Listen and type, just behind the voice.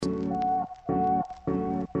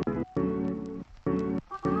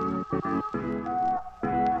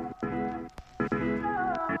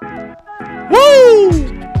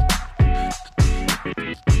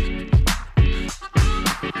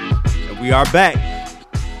We are back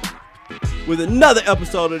with another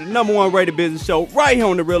episode of the number one rated business show right here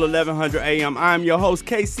on the Real 1100 AM. I'm your host,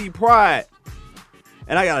 KC Pride,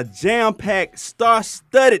 and I got a jam-packed,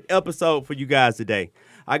 star-studded episode for you guys today.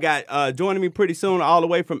 I got joining me pretty soon all the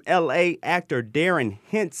way from L.A. actor Darren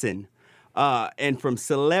Henson, and from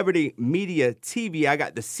Celebrity Media TV, I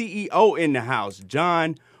got the CEO in the house,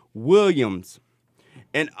 John Williams.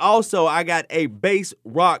 And also, I got a bass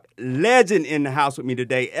rock legend in the house with me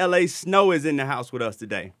today. L.A. Snow is in the house with us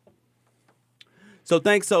today. So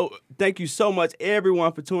thank you so much,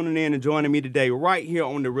 everyone, for tuning in and joining me today right here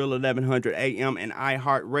on the Real 1100 AM and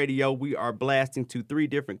iHeartRadio. We are blasting to 3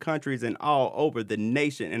 different countries and all over the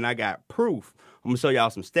nation, and I got proof. I'm going to show y'all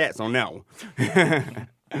some stats on that one.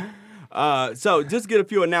 So just get a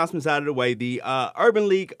few announcements out of the way. The Urban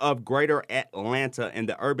League of Greater Atlanta and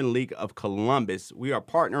the Urban League of Columbus, we are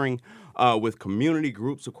partnering with community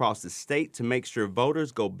groups across the state to make sure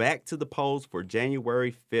voters go back to the polls for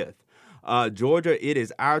January 5th. Georgia, it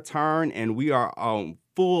is our turn, and we are on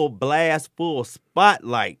full blast, full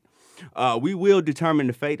spotlight. We will determine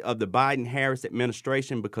the fate of the Biden-Harris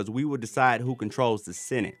administration because we will decide who controls the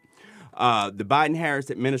Senate. The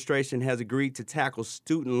Biden-Harris administration has agreed to tackle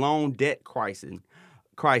student loan debt crisis,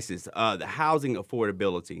 the housing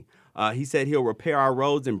affordability. He said he'll repair our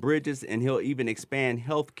roads and bridges, and he'll even expand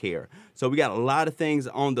health care. So we got a lot of things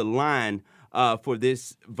on the line for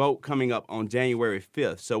this vote coming up on January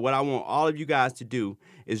 5th. So what I want all of you guys to do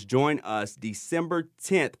is join us December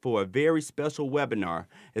 10th for a very special webinar.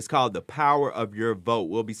 It's called The Power of Your Vote.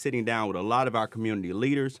 We'll be sitting down with a lot of our community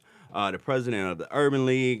leaders, the president of the Urban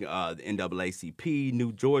League, the NAACP,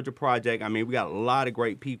 New Georgia Project. I mean, we got a lot of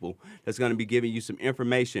great people that's going to be giving you some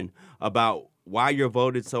information about why your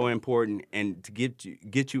vote is so important and to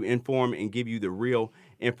get you informed and give you the real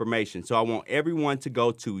information. So I want everyone to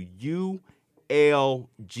go to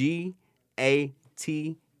ulgatl.org.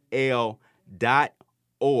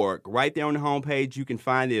 Right there on the homepage, you can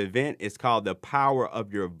find the event. It's called The Power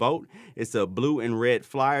of Your Vote. It's a blue and red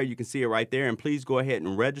flyer. You can see it right there. And please go ahead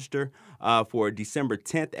and register for December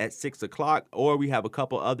 10th at 6 o'clock. Or we have a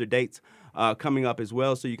couple other dates coming up as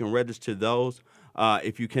well, so you can register those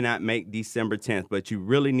if you cannot make December 10th. But you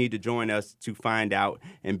really need to join us to find out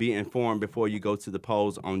and be informed before you go to the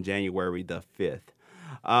polls on January the 5th.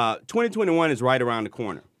 2021 is right around the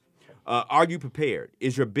corner. Are you prepared?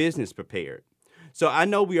 Is your business prepared? So I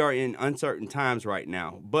know we are in uncertain times right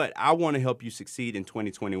now, but I want to help you succeed in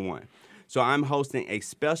 2021. So I'm hosting a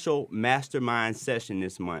special mastermind session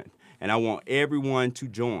this month, and I want everyone to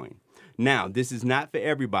join. Now, this is not for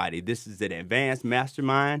everybody. This is an advanced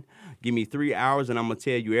mastermind. Give me 3 hours, and I'm going to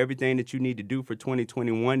tell you everything that you need to do for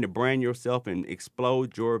 2021 to brand yourself and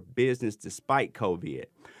explode your business despite COVID.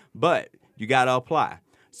 But you got to apply.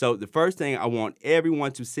 So the first thing, I want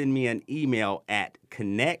everyone to send me an email at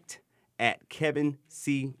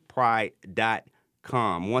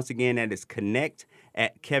connect@kevincpride.com. Once again, that is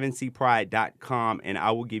connect@kevincpride.com, and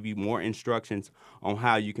I will give you more instructions on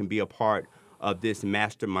how you can be a part of this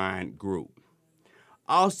mastermind group.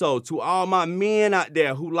 Also, to all my men out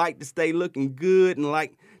there who like to stay looking good and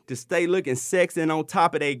like to stay looking sexy and on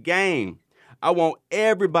top of their game, I want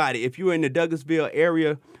everybody, if you're in the Douglasville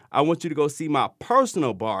area, I want you to go see my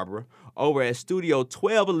personal barber over at Studio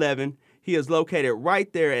 1211. He is located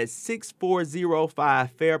right there at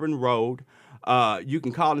 6405 Fairburn Road. You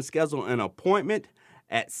can call and schedule an appointment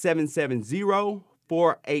at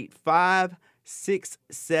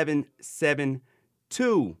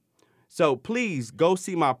 770-485-6772. So please go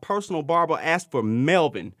see my personal barber. Ask for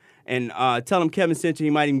Melvin and tell him Kevin sent you. He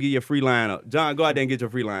might even give you a free lineup. John, go out there and get your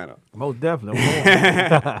free lineup. Most definitely.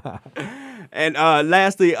 And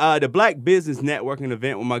lastly, the Black Business Networking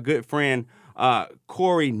event with my good friend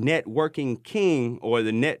Corey Networking King, or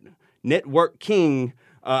the Network King.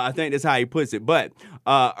 I think that's how he puts it. But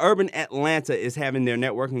Urban Atlanta is having their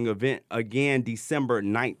networking event again December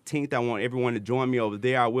 19th. I want everyone to join me over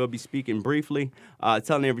there. I will be speaking briefly,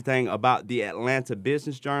 telling everything about the Atlanta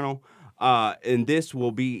Business Journal. And this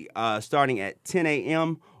will be starting at 10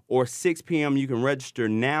 a.m. or 6 p.m. You can register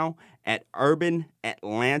now at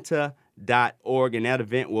urbanatlanta.org, and that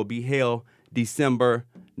event will be held December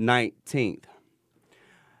 19th.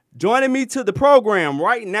 Joining me to the program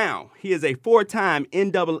right now, he is a 4-time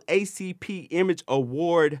NAACP Image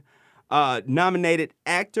Award nominated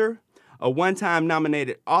actor, a 1-time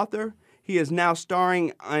nominated author. He is now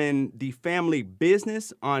starring in The Family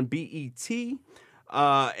Business on BET,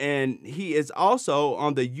 and he is also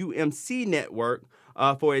on the UMC network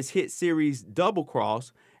for his hit series Double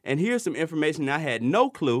Cross. And here's some information I had no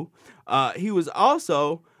clue. He was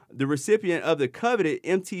also the recipient of the coveted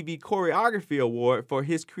MTV Choreography Award for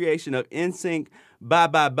his creation of NSYNC Bye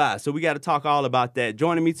Bye Bye. So we got to talk all about that.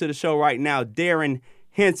 Joining me to the show right now, Darren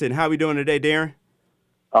Henson. How we doing today, Darren?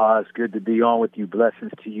 It's good to be on with you.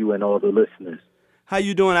 Blessings to you and all the listeners. How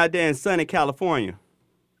you doing out there in sunny California?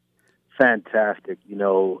 Fantastic. You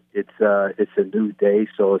know, it's a new day,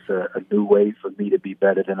 so it's a new way for me to be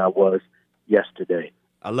better than I was yesterday.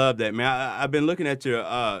 I love that, man. I've been looking at your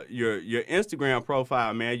Instagram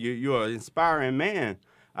profile, man. You're an inspiring man.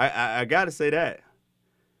 I got to say that.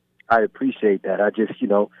 I appreciate that. I just,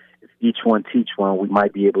 if each one teach one, we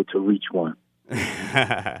might be able to reach one.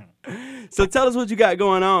 So tell us what you got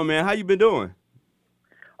going on, man. How you been doing?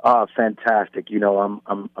 Fantastic.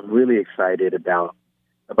 I'm really excited about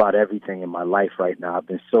everything in my life right now. I've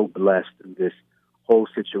been so blessed in this whole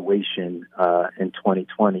situation in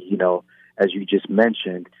 2020. As you just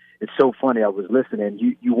mentioned, it's so funny. I was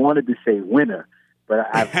listening. You wanted to say winner, but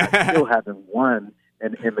I still haven't won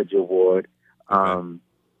an Image Award. Okay.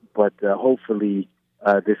 But hopefully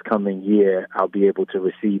this coming year, I'll be able to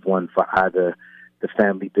receive one for either The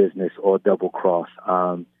Family Business or Double Cross,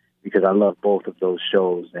 because I love both of those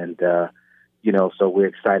shows. And, so we're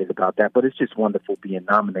excited about that. But it's just wonderful being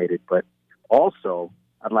nominated. But also,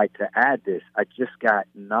 I'd like to add this. I just got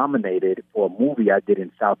nominated for a movie I did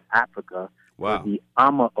in South Africa for the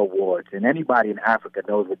AMA Awards. And anybody in Africa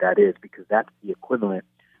knows what that is, because that's the equivalent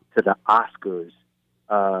to the Oscars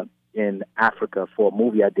in Africa for a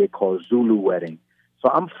movie I did called Zulu Wedding. So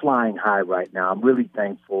I'm flying high right now. I'm really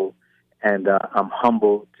thankful, and I'm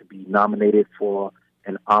humbled to be nominated for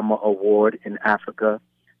an AMA Award in Africa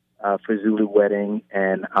for Zulu Wedding,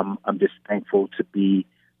 and I'm just thankful to be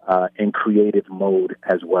in creative mode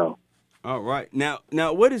as well. All right. Now,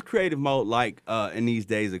 what is creative mode like in these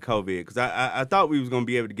days of COVID? Because I thought we was going to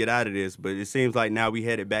be able to get out of this, but it seems like now we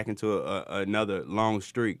headed back into another long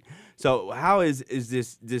streak. So how is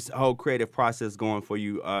this whole creative process going for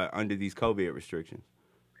you under these COVID restrictions?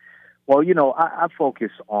 Well, I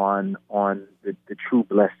focus on the true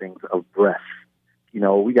blessings of breath.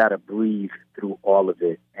 We got to breathe through all of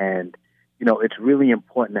it. And, it's really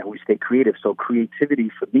important that we stay creative. So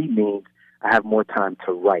creativity for me means I have more time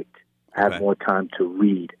to write. I have more time to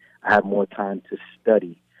read. I have more time to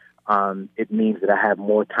study. It means that I have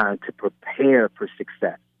more time to prepare for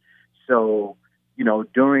success. So,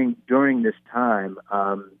 during this time,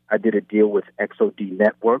 I did a deal with XOD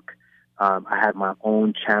Network. I have my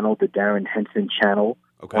own channel, the Darren Henson channel,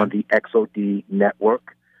 on the XOD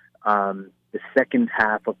Network. The second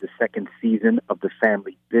half of the second season of The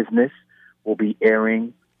Family Business will be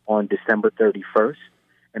airing on December 31st.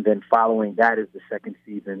 And then following that is the second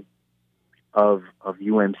season of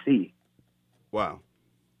UMC. Wow.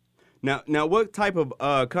 Now, what type of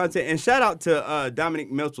content? And shout out to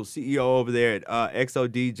Dominic Mitchell, CEO over there at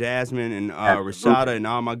XOD, Jasmine, and Rashada, and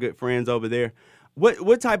all my good friends over there.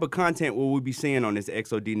 What type of content will we be seeing on this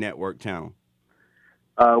XOD Network channel?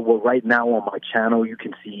 Well, right now on my channel, you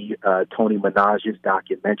can see Tony Minaj's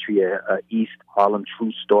documentary, East Harlem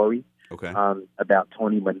True Story, about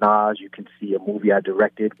Tony Minaj. You can see a movie I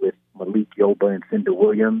directed with Malik Yoba and Cinda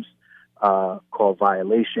Williams called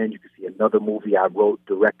Violation. You can see another movie I wrote,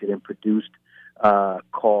 directed, and produced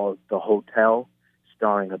called The Hotel,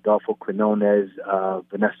 starring Adolfo Quinones,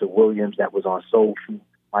 Vanessa Williams, that was on Soul Food,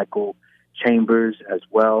 Michael Chambers as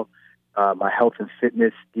well. My health and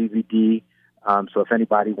fitness DVD. So if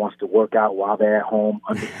anybody wants to work out while they're at home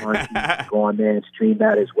under quarantine, go on there and stream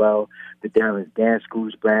that as well. The Darren's Dance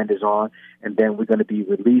Grooves brand is on. And then we're going to be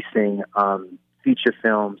releasing feature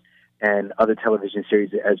films and other television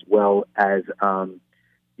series, as well as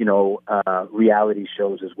reality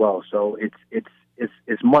shows as well. So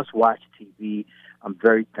it's must-watch TV. I'm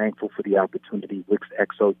very thankful for the opportunity with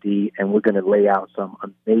XOD, and we're going to lay out some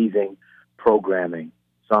amazing programming.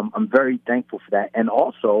 So I'm very thankful for that. And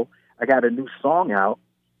also, I got a new song out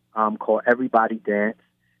called Everybody Dance.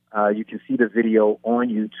 You can see the video on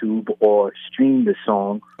YouTube or stream the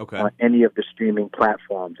song on any of the streaming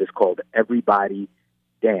platforms. It's called Everybody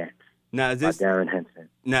Dance. Now, is this by Darren Henson?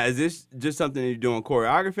 Now, is this just something you're doing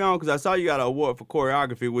choreography on? Because I saw you got an award for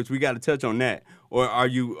choreography, which we got to touch on that. Or are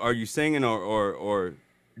you singing or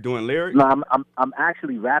doing lyrics? No, I'm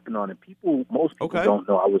actually rapping on it. Most people don't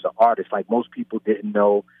know I was an artist. Like, most people didn't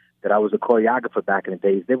know that I was a choreographer back in the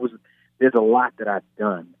days. There's a lot that I've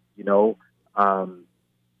done,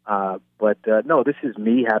 But no, this is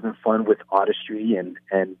me having fun with artistry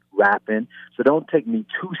and rapping. So don't take me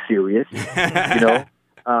too serious,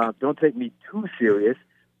 Don't take me too serious,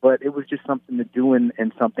 but it was just something to do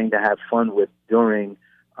and something to have fun with during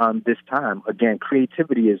this time. Again,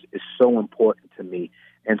 creativity is so important to me,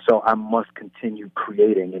 And so I must continue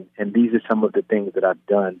creating. And these are some of the things that I've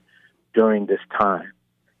done during this time,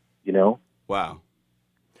 you know? Wow.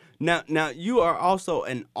 Now you are also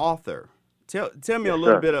an author. Tell me Yes, a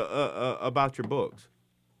little sir. bit about your books.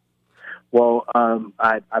 Well,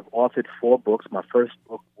 I've authored 4 books. My first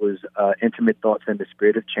book was Intimate Thoughts and the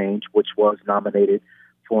Spirit of Change, which was nominated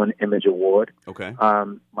for an Image Award. Okay.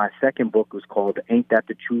 My second book was called Ain't That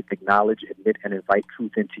the Truth? Acknowledge, Admit, and Invite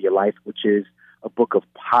Truth into Your Life, which is a book of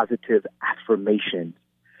positive affirmations.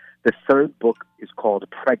 The third book is called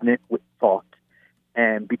Pregnant with Thought.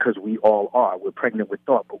 And because we all are, we're pregnant with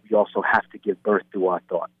thought, but we also have to give birth through our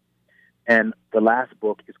thought. And the last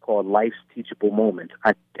book is called Life's Teachable Moments.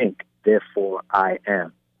 I think, therefore I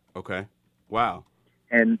am. Okay. Wow.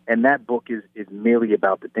 And that book is merely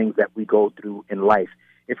about the things that we go through in life.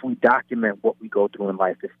 If we document what we go through in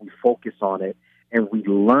life, if we focus on it and we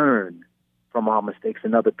learn from our mistakes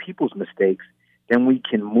and other people's mistakes, then we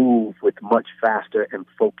can move with much faster and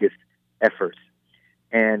focused efforts.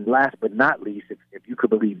 And last but not least, if you could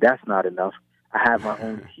believe that's not enough, I have my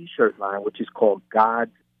own T-shirt line, which is called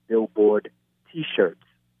God's Billboard T-shirts.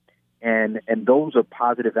 And those are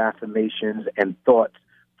positive affirmations and thoughts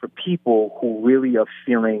for people who really are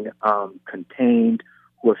feeling contained,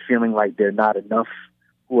 who are feeling like they're not enough,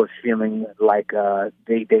 who are feeling like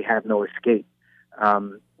they have no escape.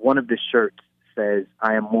 One of the shirts says,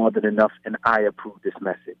 I am more than enough and I approve this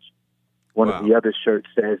message. One Wow. of the other shirts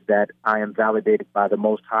says that I am validated by the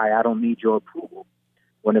Most High. I don't need your approval.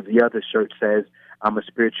 One of the other shirts says, I'm a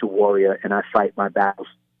spiritual warrior and I fight my battles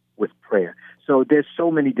with prayer. So there's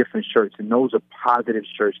so many different shirts, and those are positive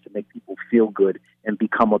shirts to make people feel good and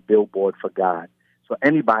become a billboard for God. So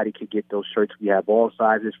anybody can get those shirts. We have all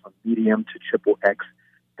sizes from medium to triple X.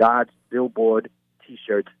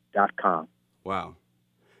 God'sBillboardT-shirts.com. Wow.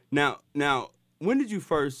 Now, when did you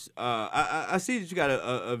first? I see that you got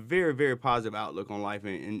a very, very positive outlook on life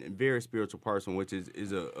and very spiritual person, which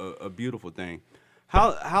is a beautiful thing.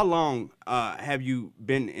 How long have you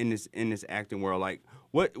been in this acting world? Like,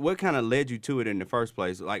 what kind of led you to it in the first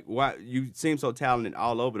place? Like, why you seem so talented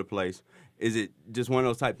all over the place? Is it just one of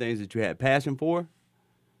those type things that you had passion for?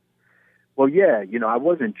 Well, yeah, I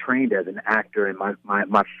wasn't trained as an actor, and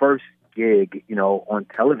my first gig, on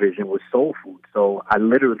television was Soul Food. So I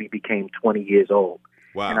literally became 20 years old.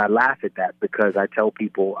 Wow. And I laugh at that because I tell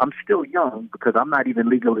people I'm still young because I'm not even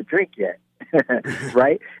legal to drink yet.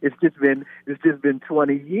 Right? It's just been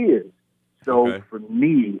 20 years. So Okay. for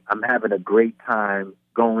me, I'm having a great time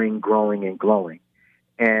going, growing, and glowing.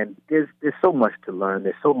 And there's so much to learn.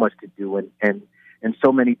 There's so much to do, and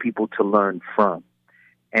so many people to learn from.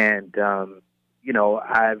 And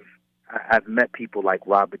I've met people like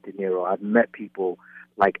Robert De Niro. I've met people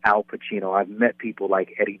like Al Pacino. I've met people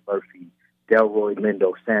like Eddie Murphy, Delroy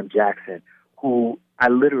Lindo, Sam Jackson, who I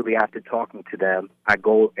literally, after talking to them, I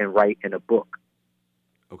go and write in a book.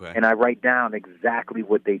 Okay. And I write down exactly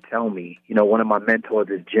what they tell me. One of my mentors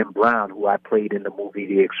is Jim Brown, who I played in the movie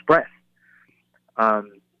The Express.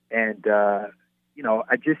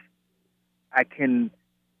 I can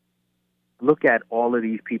look at all of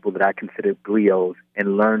these people that I consider griots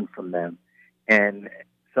and learn from them. And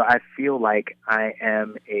so I feel like I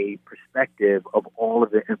am a perspective of all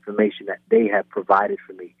of the information that they have provided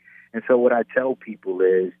for me. And so what I tell people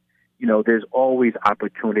is, there's always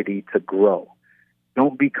opportunity to grow.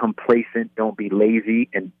 Don't be complacent, don't be lazy,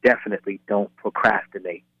 and definitely don't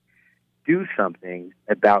procrastinate. Do something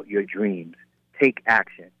about your dreams. Take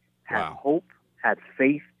action. Have Wow. hope, have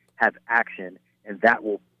faith, have action, and that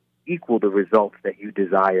will equal the results that you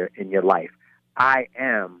desire in your life. I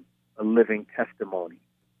am a living testimony.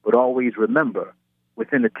 But always remember,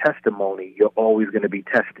 within the testimony, you're always going to be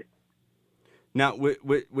tested. Now,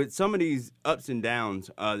 with some of these ups and downs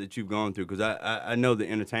that you've gone through, because I know the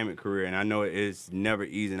entertainment career, and I know it's never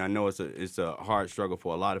easy, and I know it's a hard struggle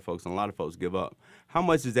for a lot of folks, and a lot of folks give up. How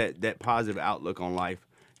much is that positive outlook on life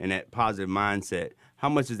and that positive mindset, how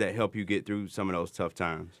much does that help you get through some of those tough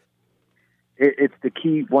times? It's the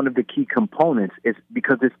key, one of the key components. It's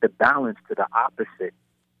because it's the balance to the opposite,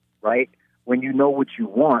 right? When you know what you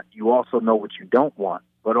want, you also know what you don't want.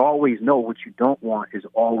 But always know what you don't want is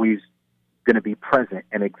always going to be present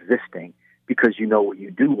and existing because you know what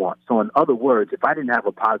you do want. So in other words, if I didn't have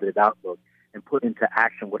a positive outlook and put into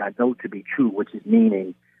action what I know to be true, which is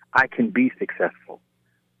meaning I can be successful,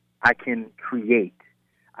 I can create,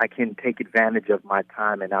 I can take advantage of my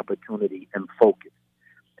time and opportunity and focus.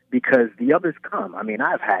 Because the others come. I mean,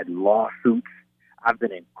 I've had lawsuits. I've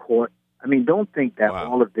been in court. I mean, don't think that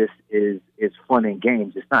Wow. all of this is fun and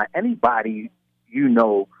games. It's not. Anybody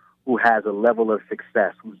who has a level of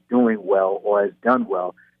success, who's doing well or has done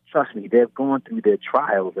well, trust me, they're going through their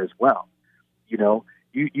trials as well. You know,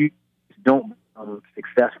 you don't become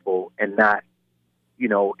successful and not, you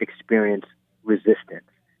know, experience resistance.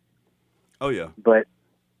 Oh, yeah. But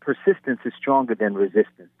persistence is stronger than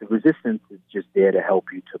resistance. The resistance is just there to help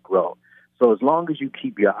you to grow. So as long as you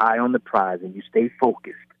keep your eye on the prize and you stay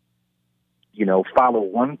focused, you know, follow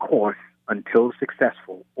one course until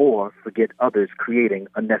successful, or forget others creating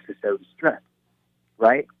unnecessary stress,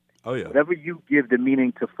 right? Oh, yeah. Whatever you give the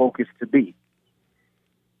meaning to focus to be,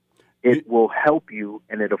 it will help you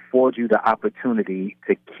and it affords you the opportunity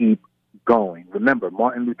to keep going. Remember,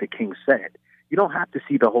 Martin Luther King said, you don't have to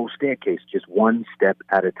see the whole staircase, just one step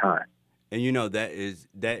at a time. And you know, that is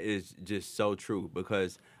just so true,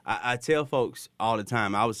 because I tell folks all the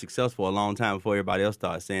time, I was successful a long time before everybody else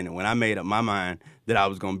started saying it. When I made up my mind that I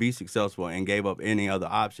was going to be successful and gave up any other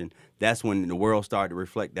option, that's when the world started to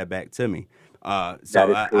reflect that back to me.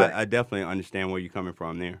 So I definitely understand where you're coming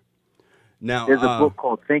from there. Now, there's a book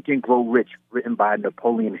called Think and Grow Rich, written by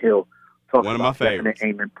Napoleon Hill, talking one of my about favorites.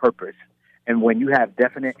 Definite aim and purpose. And when you have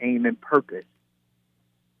definite aim and purpose,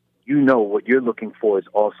 you know what you're looking for is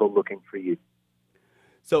also looking for you.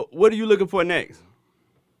 So what are you looking for next?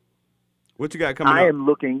 What you got coming up? I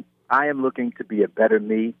am looking to be a better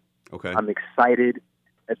me. Okay. I'm excited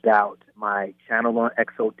about my channel on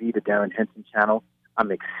XOD, the Darren Henson channel.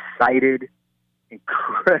 I'm excited,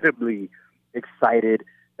 incredibly excited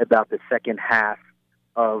about the second half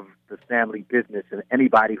of The Family Business. And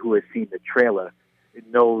anybody who has seen the trailer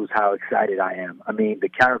knows how excited I am. I mean, the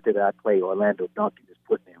character that I play, Orlando Duncan, is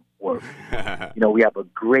putting in work. You know, we have a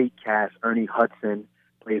great cast. Ernie Hudson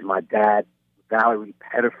plays my dad. Valerie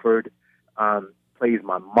Pettiford plays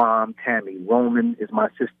my mom. Tammy Roman is my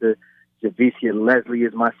sister. Javicia Leslie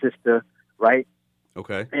is my sister, right?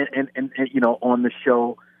 Okay. And you know, on the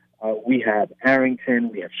show, we have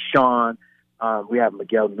Arrington, we have Sean, we have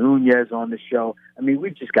Miguel Nunez on the show. I mean,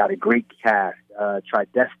 we've just got a great cast.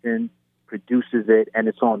 Tridestin produces it, and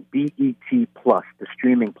it's on BET Plus, the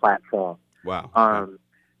streaming platform. Wow.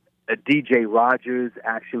 DJ Rogers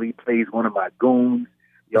actually plays one of my goons.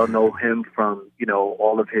 Y'all know him from, you know,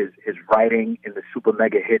 all of his writing in the super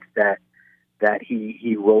mega hits that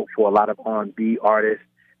he wrote for a lot of R&B artists.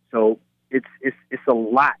 So it's a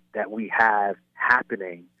lot that we have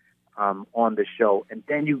happening on the show. And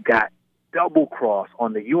then you got Double Cross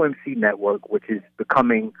on the UMC network, which is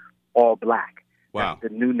becoming All Black. Wow.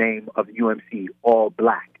 That's the new name of UMC, All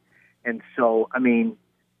Black. And so, I mean,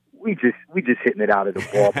 we just hitting it out of the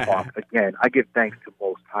ballpark. Again, I give thanks to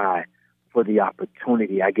Most High for the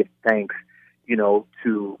opportunity. I give thanks, you know,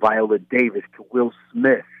 to Viola Davis, to Will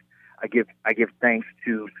Smith. I give thanks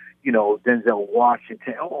to, you know, Denzel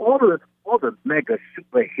Washington, all the mega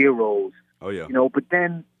superheroes. Oh yeah. You know, but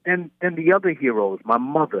then the other heroes, my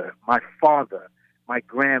mother, my father, my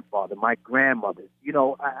grandfather, my grandmother. You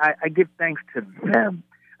know, I give thanks to them.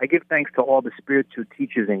 I give thanks to all the spiritual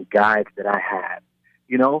teachers and guides that I have.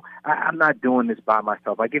 You know, I'm not doing this by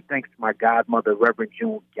myself. I give thanks to my godmother, Reverend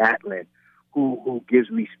June Gatlin, who gives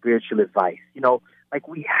me spiritual advice. You know, like,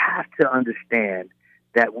 we have to understand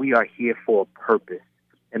that we are here for a purpose.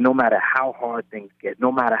 And no matter how hard things get,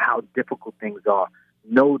 no matter how difficult things are,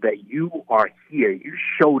 know that you are here. You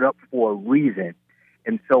showed up for a reason.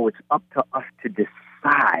 And so it's up to us to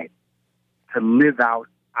decide to live out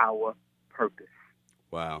our purpose.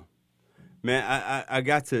 Wow. Man, I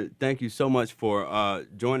got to thank you so much for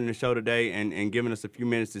joining the show today and giving us a few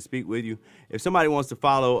minutes to speak with you. If somebody wants to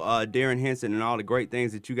follow Darren Henson and all the great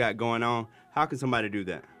things that you got going on, how can somebody do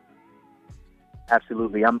that?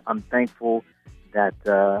 Absolutely. I'm thankful that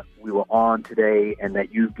we were on today and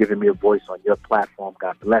that you've given me a voice on your platform.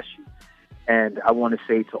 God bless you. And I want to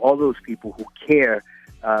say to all those people who care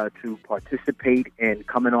to participate in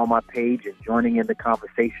coming on my page and joining in the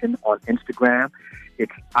conversation on Instagram,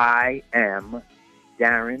 it's I am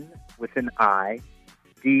Darren with an I,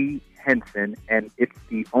 D Henson, and it's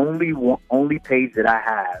the only page that I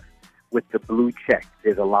have with the blue check.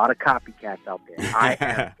 There's a lot of copycats out there. I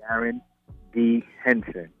am Darren D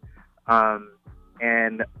Henson.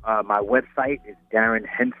 And my website is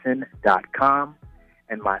darrenhenson.com.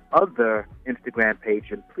 And my other Instagram page,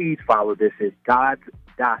 and please follow this, is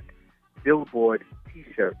gods.billboard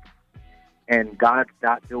t-shirts. And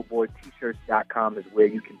gods.billboardtshirts.com is where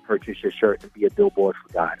you can purchase your shirt and be a billboard for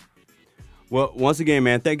God. Well, once again,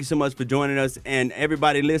 man, thank you so much for joining us. And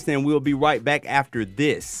everybody listening, we'll be right back after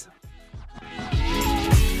this.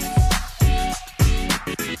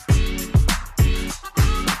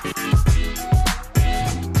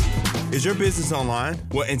 Is your business online?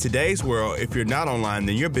 Well, in today's world, if you're not online,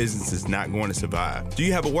 then your business is not going to survive. Do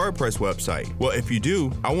you have a WordPress website? Well, if you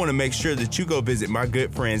do, I want to make sure that you go visit my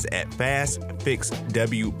good friends at Fast Fix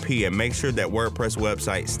WP and make sure that WordPress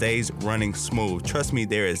website stays running smooth. Trust me,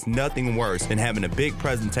 there is nothing worse than having a big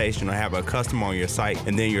presentation or have a customer on your site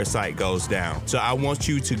and then your site goes down. So I want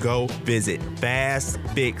you to go visit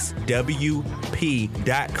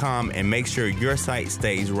fastfixwp.com and make sure your site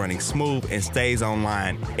stays running smooth and stays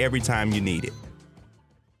online every time you need it.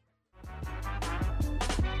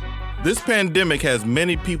 This pandemic has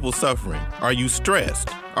many people suffering. Are you stressed?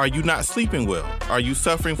 Are you not sleeping well? Are you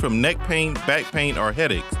suffering from neck pain, back pain, or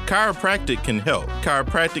headaches? Chiropractic can help.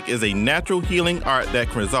 Chiropractic is a natural healing art that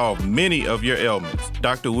can resolve many of your ailments.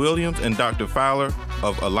 Dr. Williams and Dr. Fowler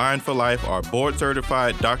of Align for Life are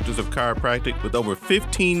board-certified doctors of chiropractic with over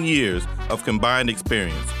 15 years of combined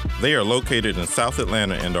experience. They are located in South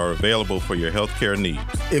Atlanta and are available for your healthcare needs.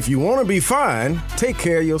 If you want to be fine, take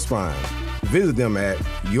care of your spine. Visit them at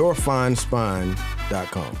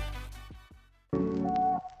yourfinespine.com.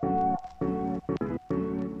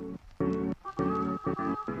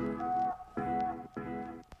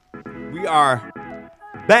 We are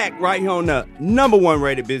back right here on the #1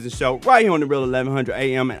 rated business show, right here on the Real 1100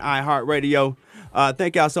 AM and iHeartRadio.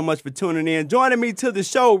 Thank y'all so much for tuning in. Joining me to the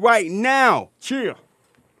show right now. Cheer.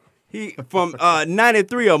 He from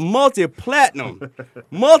 93, a multi-platinum.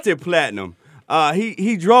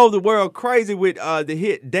 He drove the world crazy with the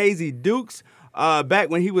hit Daisy Dukes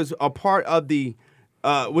back when he was a part of the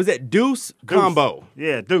was that Deuce combo?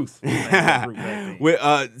 Yeah, Deuce. With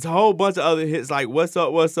a whole bunch of other hits like What's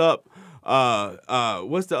Up, What's Up?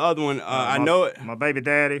 What's the other one? I know it. My Baby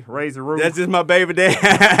Daddy, Raise the Roof. That's just my baby daddy.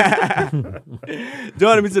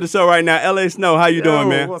 Joining me to the show right now, L.A. Snow. How you doing,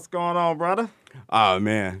 man? What's going on, brother? Oh,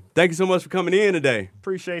 man. Thank you so much for coming in today.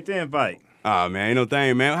 Appreciate the invite. Oh, man. Ain't no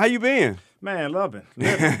thing, man. How you been? Man, living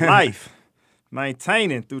life,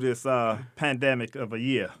 maintaining through this pandemic of a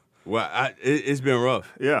year. Well, it's been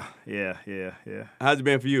rough. Yeah. How's it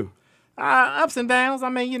been for you? Ups and downs. I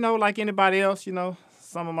mean, like anybody else,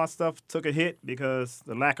 some of my stuff took a hit because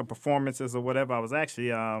the lack of performances or whatever. I was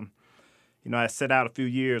actually, I set out a few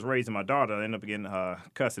years raising my daughter. I ended up getting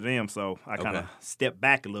custody of them, so I kind of stepped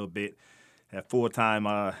back a little bit. That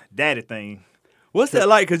full-time daddy thing. What's that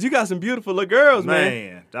like? Because you got some beautiful little girls, man.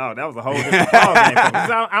 Man, dog, that was a whole different ballgame.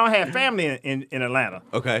 I don't have family in Atlanta.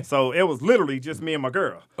 Okay. So it was literally just me and my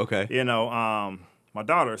girl. Okay. My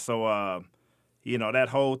daughter. So, that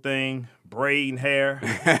whole thing, braiding hair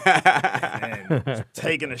and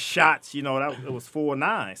taking the shots, it was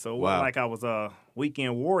 4-9. So it wasn't like I was a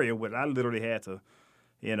weekend warrior with it. I literally had to,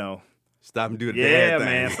 stop and do the dad thing.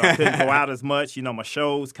 Man. So I couldn't go out as much. My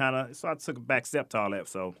shows kind of. So I took a back step to all that.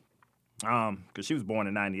 So, because she was born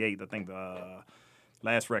in '98. I think the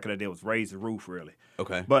last record I did was Raise the Roof, really.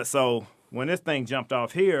 Okay. But so when this thing jumped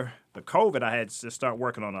off here, the COVID, I had to just start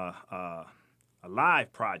working on a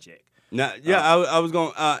live project. Now, I was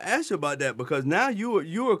gonna ask you about that because now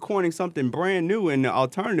you are coining something brand new in the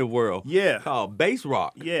alternative world. Yeah. Called bass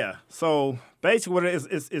rock. Yeah. So basically, what it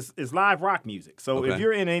is live rock music. So if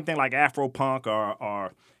you're in anything like Afro punk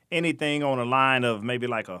or anything on the line of maybe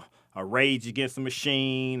like a Rage Against the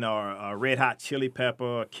Machine or a Red Hot Chili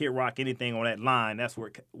Pepper, Kid Rock, anything on that line, that's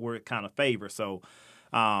where it kind of favors. So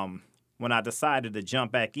when I decided to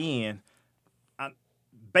jump back in,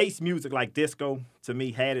 bass music like disco to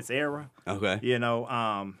me had its era. Okay.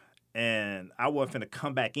 And I wasn't finna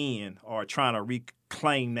come back in or trying to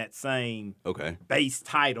reclaim that same bass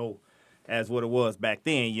title as what it was back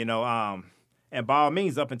then. And by all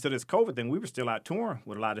means, up until this COVID thing, we were still out touring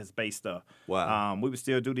with a lot of this bass stuff. Wow. We would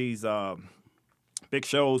still do these big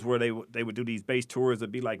shows where they would do these bass tours.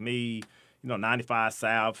 It'd be like me, 95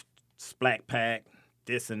 South, Splack Pack,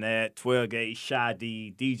 this and that, 12 Gauge, Shy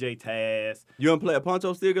D, DJ Taz. You and Player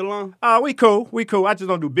Poncho still get along? We cool. I just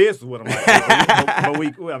don't do business with them like that. But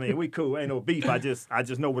we cool. Ain't no beef. I just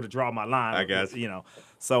know where to draw my line. I guess.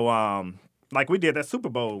 So like we did that Super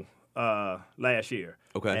Bowl last year.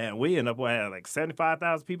 Okay. And we ended up having like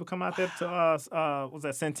 75,000 people come out there to was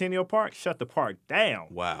that Centennial Park? Shut the park down.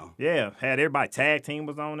 Wow. Yeah. Had everybody, Tag Team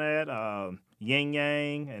was on that. Yin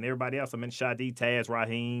Yang and everybody else. I mean, Shadi, Taz,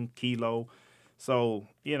 Raheem, Kilo. So,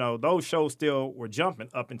 those shows still were jumping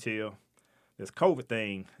up until this COVID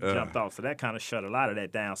thing jumped off. So that kind of shut a lot of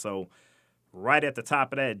that down. So right at the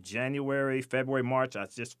top of that, January, February, March, I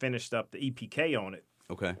just finished up the EPK on it.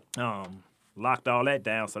 Okay. Locked all that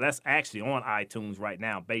down. So that's actually on iTunes right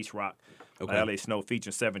now, Bass Rock by L.A. Snow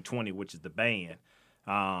featuring 720, which is the band.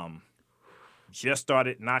 Just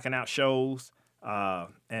started knocking out shows.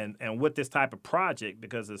 And with this type of project,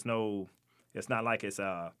 because it's not like it's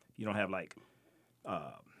You don't have like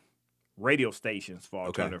radio stations for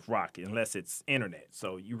alternative rock unless it's internet.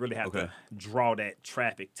 So you really have to draw that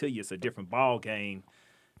traffic to you. It's a different ball game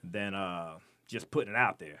than just putting it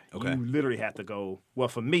out there. You literally have to go. Well,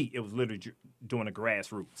 for me, it was literally doing the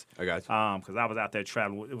grassroots. I got you. Because I was out there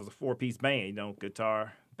traveling. It was a 4-piece band, you know,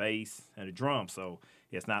 guitar, bass, and a drum. So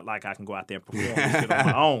it's not like I can go out there and perform this shit on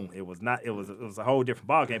my own. It was not. It was a whole different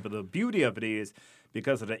ball game. But the beauty of it is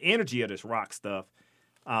because of the energy of this rock stuff.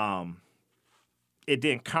 It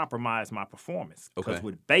didn't compromise my performance. Because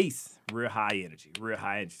with bass, real high energy.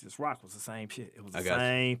 This rock was the same shit. It was the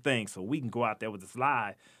same thing. So we can go out there with this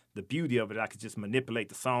live. The beauty of it, I could just manipulate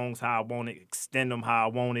the songs how I want it, extend them how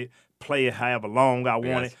I want it, play it however long I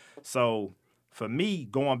want it. So for me,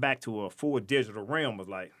 going back to a full digital realm was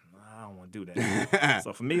like, I don't want to do that.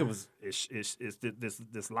 So for me, it's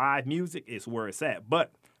this live music is where it's at.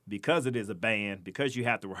 But because it is a band, because you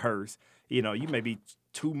have to rehearse, you know, you may be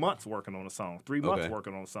 2 months working on a song, 3 months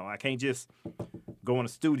working on a song. I can't just go in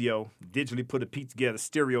the studio, digitally put a piece together,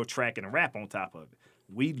 stereo track, and a rap on top of it.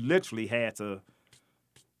 We literally had to,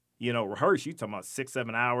 you know, rehearse. You talking about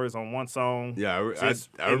 6-7 hours on one song? Yeah,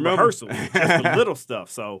 I remember rehearsal, just the little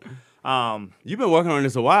stuff. So you've been working on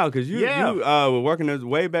this a while because you were working this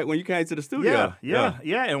way back when you came to the studio. Yeah.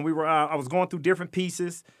 And we were. I was going through different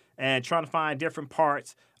pieces and trying to find different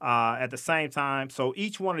parts at the same time. So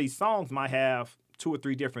each one of these songs might have 2 or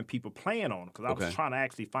 3 different people playing on because I was trying to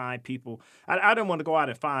actually find people. I didn't want to go out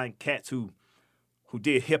and find cats who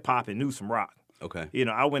did hip hop and knew some rock. Okay. You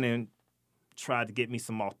know, I went in. Tried to get me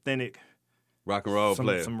some authentic rock and roll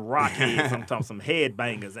players, some rock heads, some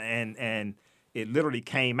headbangers, and it literally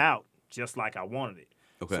came out just like I wanted it.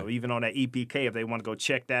 Okay. So even on that EPK, if they want to go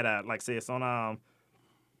check that out, like I say, it's on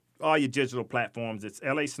all your digital platforms. It's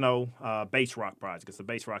LA Snow Bass Rock Project. It's a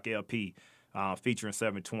Bass Rock LP featuring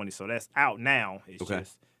 720. So that's out now. It's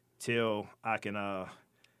just till I can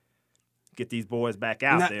get these boys back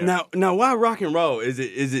out there. Now, why rock and roll? Is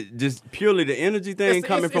it just purely the energy thing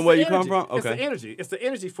coming from where you come from? Okay. It's the energy. It's the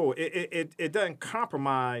energy for it. It doesn't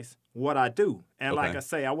compromise what I do. And like I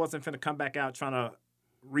say, I wasn't finna come back out trying to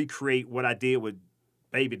recreate what I did with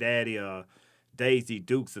Baby Daddy or Daisy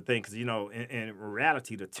Dukes or things. Because, you know, in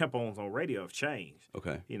reality, the tempos on radio have changed.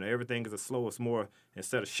 Okay. You know, everything is a slow. It's more,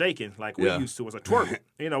 instead of shaking like we used to, it's a twerk.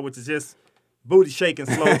 You know, which is just booty shaking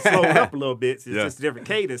slowed up a little bit. It's just a different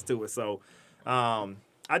cadence to it. So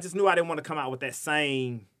I just knew I didn't want to come out with that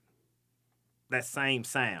same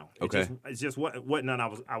sound. It just wasn't none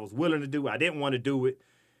I was willing to do. I didn't want to do it.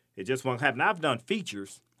 It just won't happen. I've done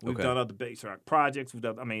features. We've done other bass rock projects. We've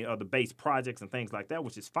done, other bass projects and things like that,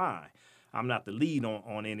 which is fine. I'm not the lead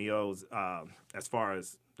on any of those as far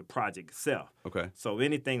as the project itself. Okay. So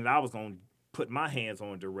anything that I was going to put my hands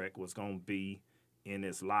on direct was going to be in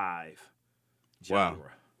this live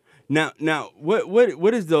genre. Wow. Now,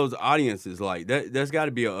 what is those audiences like? That's got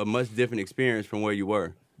to be a much different experience from where you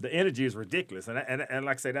were. The energy is ridiculous, and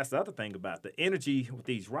like I say, that's the other thing about it. The energy with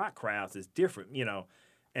these rock crowds is different, you know.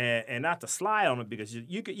 And not to slide on it because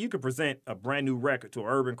you could present a brand new record to an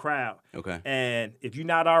urban crowd. Okay. And if you're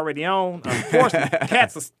not already on, unfortunately,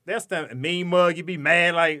 cats they're standing mean mug. You be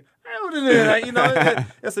mad like, you know,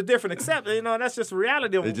 it's a different acceptance. You know, that's just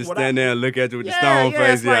reality. They just stand there and look at you with the stone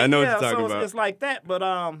face. I know what you're talking about. It's like that. But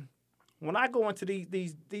when I go into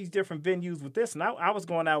these different venues with this, and I was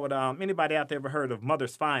going out with anybody out there ever heard of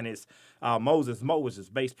Mother's Finest? Moses Mo was his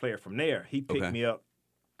bass player from there. He picked me up.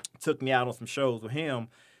 Took me out on some shows with him,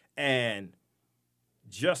 and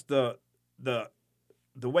just the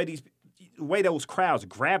way those crowds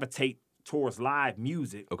gravitate towards live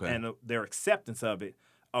music and their acceptance of it,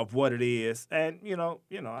 of what it is, and you know,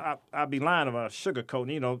 I'd be lying about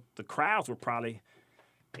sugarcoating. You know, the crowds were probably,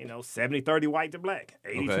 70-30 white to black,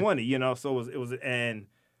 80-20. You know, so it was and.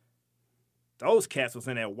 Those cats was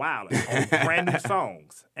in there wilding on brand new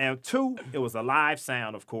songs. And 2, it was a live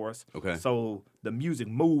sound, of course. Okay. So the music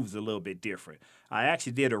moves a little bit different. I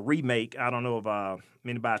actually did a remake. I don't know if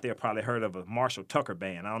anybody out there probably heard of a Marshall Tucker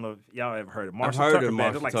Band. I don't know if y'all ever heard of Marshall Tucker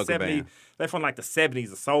Band. They're like Tucker 70s. Band. They're from like the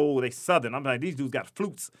 70s or so. They Southern. I'm like, these dudes got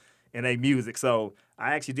flutes in their music. So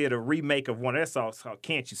I actually did a remake of one of their songs called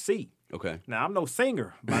Can't You See? Okay. Now, I'm no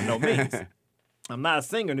singer by no means. I'm not a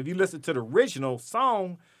singer. And if you listen to the original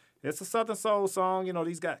song, it's a Southern soul song. You know,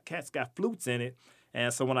 these cats got flutes in it.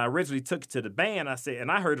 And so when I originally took it to the band, I said,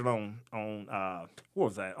 and I heard it on what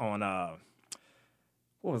was that? On,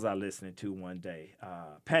 what was I listening to one day?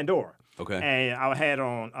 Pandora. Okay. And I had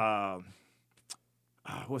on,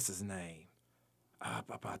 what's his name?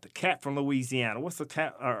 About the cat from Louisiana. What's the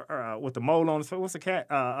cat with the mole on his face? What's the cat?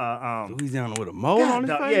 Louisiana with a mole on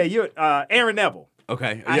his face? Yeah, Aaron Neville.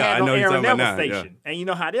 Okay. I Yeah, had I no know you're Aaron talking Neville about now. station. And you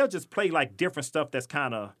know how they'll just play like different stuff that's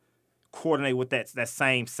kind of coordinated with that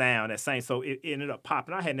same sound, that same. So it ended up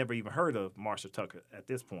popping. I had never even heard of Marshall Tucker at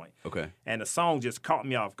this point. Okay. And the song just caught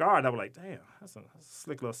me off guard. I was like, damn, that's a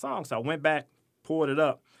slick little song. So I went back, pulled it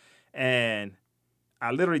up, and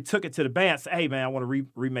I literally took it to the band and said, hey, man, I want to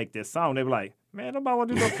remake this song. They were like, man, nobody want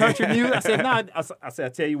to do no country music. I said, nah. I said, I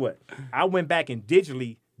tell you what. I went back and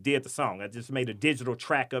digitally did the song. I just made a digital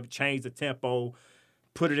track of it, changed the tempo,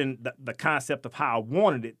 put it in the concept of how I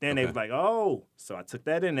wanted it. Then they was like, oh. So I took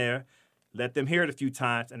that in there, let them hear it a few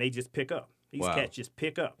times, and they just pick up. These cats just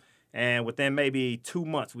pick up. And within maybe 2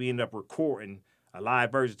 months, we ended up recording a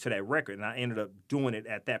live version to that record, and I ended up doing it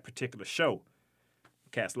at that particular show.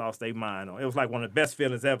 Cats lost their mind on it. Was like one of the best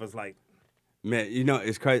feelings ever. It's like, man, you know,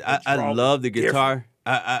 it's crazy. I love the guitar.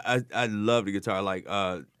 I love the guitar. Like,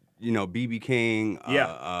 you know, B.B. King.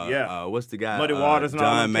 What's the guy? Muddy Waters and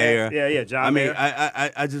all John them Mayer. cats. Yeah, John Mayer.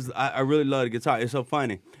 I mean, I really love the guitar. It's so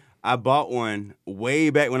funny. I bought one way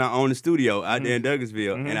back when I owned the studio out there in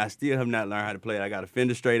Douglasville, and I still have not learned how to play it. I got a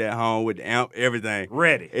Fender Straight at home with the amp, everything.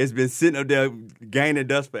 Ready. It's been sitting up there gaining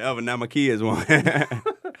dust forever. Now my kids want.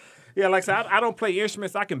 Yeah, like I said, I don't play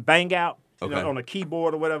instruments. I can bang out you Okay. know, on a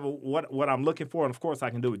keyboard or whatever what I'm looking for, and of course I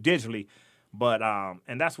can do it digitally. But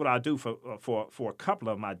and that's what I do for a couple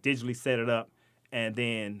of them. I digitally set it up, and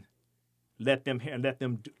then let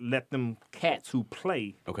them cats who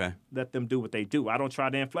play. Okay. Let them do what they do. I don't try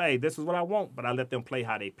to inflate. Hey, this is what I want, but I let them play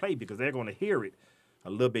how they play because they're going to hear it a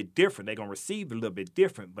little bit different. They're going to receive it a little bit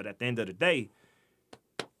different. But at the end of the day,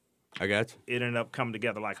 I got you. it ended up coming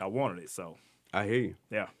together like I wanted it. So I hear you.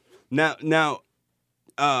 yeah. Now,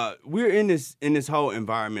 we're in this whole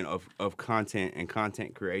environment of content and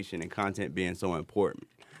content creation and content being so important.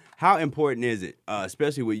 How important is it,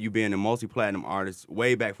 especially with you being a multi-platinum artist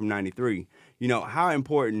way back from '93? You know, how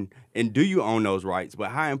important, and do you own those rights?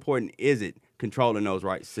 But how important is it controlling those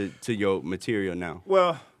rights to your material now?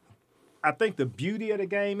 Well, I think the beauty of the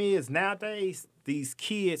game is nowadays these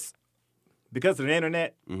kids, because of the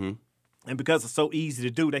internet and because it's so easy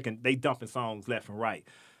to do, they dumping songs left and right.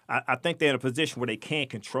 I think they're in a position where they can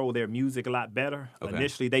control their music a lot better. Okay.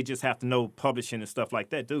 Initially, they just have to know publishing and stuff like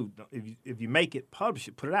that. Dude, if you make it, publish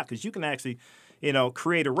it, put it out, because you can actually, you know,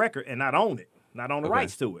 create a record and not own it, not own the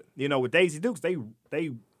rights to it. You know, with Daisy Dukes, they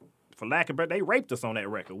for lack of better, they raped us on that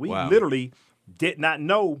record. We literally did not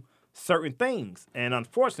know certain things, and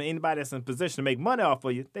unfortunately, anybody that's in a position to make money off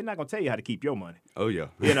of you, they're not gonna tell you how to keep your money. Oh yeah.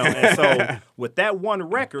 You know, and so with that one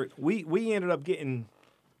record, we ended up getting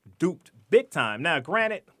duped big time. Now,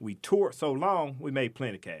 granted, we toured so long, we made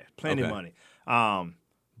plenty of cash, plenty of money.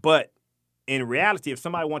 But in reality, if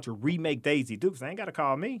somebody wants to remake Daisy Dukes, they ain't got to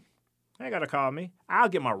call me. I'll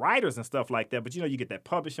get my writers and stuff like that. But, you know, you get that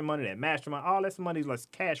publishing money, that master money, all that money is like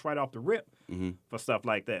cash right off the rip for stuff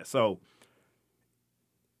like that. So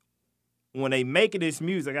when they making this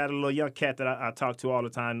music, I got a little young cat that I talk to all the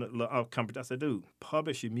time. I said, dude,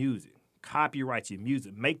 publish your music. Copyright your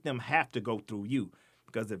music. Make them have to go through you.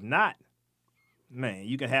 Because if not, man,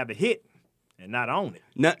 you can have a hit and not own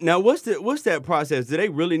it. Now what's that process? Do they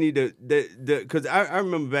really need to? Because I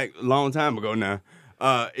remember back a long time ago now.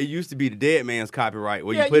 It used to be the dead man's copyright,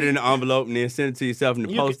 where you put it in the envelope and then send it to yourself in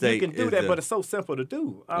the post date. You can do that, but it's so simple to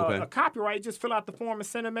do. A copyright, just fill out the form and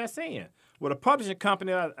send a mess in. With a publishing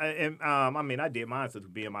company, I mean, I did mine since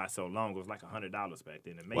BMI so long. It was like $100 back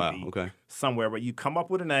then. And maybe somewhere where you come up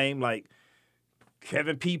with a name like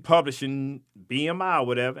Kevin P. Publishing, BMI, or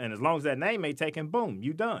whatever, and as long as that name ain't taken, boom,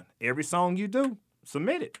 you done. Every song you do,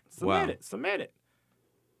 submit it. Submit it.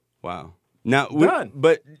 Wow. Now, Done.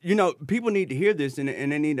 But, you know, people need to hear this and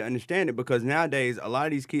they need to understand it, because nowadays a lot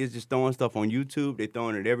of these kids just throwing stuff on YouTube. They're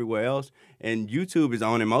throwing it everywhere else, and YouTube is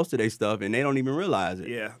owning most of their stuff, and they don't even realize it.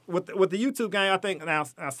 Yeah. With the YouTube game, I think now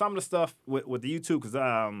some of the stuff with the YouTube, because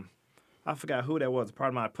I forgot who that was. A part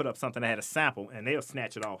of mine put up something that had a sample, and they'll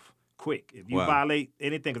snatch it off quick. If you violate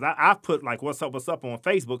anything, because I've put like what's up on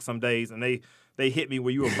Facebook some days, and they hit me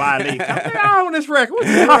where you were violating. I own this record. What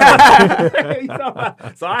you talking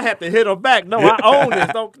about? So I had to hit them back. No, I own this.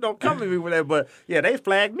 Don't come to me with that. But yeah, they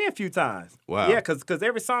flagged me a few times. Wow. Yeah, because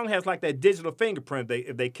every song has like that digital fingerprint.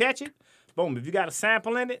 If they catch it, boom. If you got a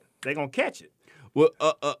sample in it, they're gonna catch it. Well,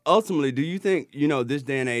 ultimately, do you think, you know, this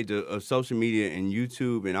day and age of social media and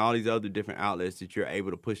YouTube and all these other different outlets that you're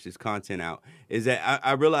able to push this content out, is that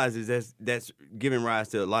I realize that's giving rise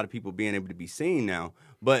to a lot of people being able to be seen now,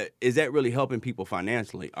 but is that really helping people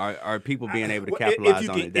financially? Are people being able to capitalize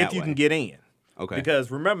on it that way? If you can get in. Okay.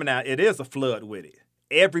 Because remember now, it is a flood with it.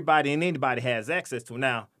 Everybody and anybody has access to it.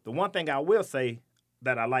 Now, the one thing I will say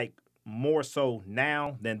that I like more so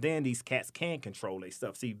now than then, these cats can control their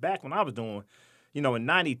stuff. See, back when I was doing, in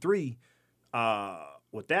 '93,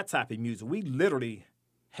 with that type of music, we literally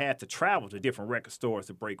had to travel to different record stores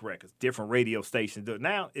to break records, different radio stations.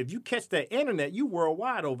 Now, if you catch that internet, you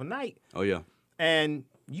worldwide overnight. Oh yeah. And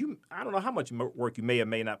I don't know how much work you may or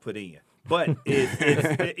may not put in, but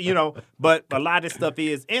but a lot of this stuff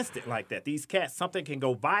is instant like that. These cats, something can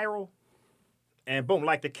go viral, and boom,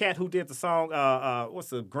 like the cat who did the song,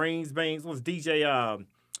 what's the Greens Beans? What's DJ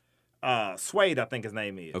Suede? I think his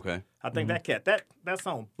name is. Okay. I think that cat, that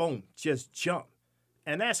song, boom, just jumped.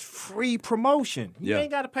 And that's free promotion. You ain't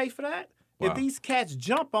got to pay for that. Wow. If these cats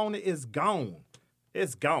jump on it, it's gone.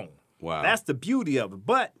 It's gone. Wow. That's the beauty of it.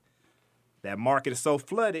 But that market is so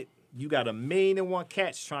flooded, you got 1,000,001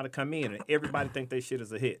 cats trying to come in, and everybody think their shit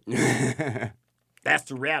is a hit. That's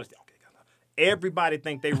the reality. Everybody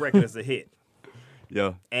think their record is a hit.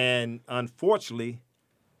 Yeah. And unfortunately,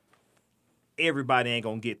 everybody ain't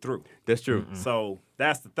going to get through. That's true. Mm-hmm. So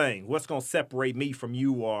that's the thing. What's going to separate me from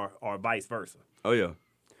you or vice versa? Oh yeah.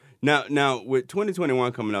 Now with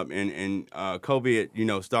 2021 coming up and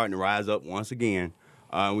COVID, starting to rise up once again,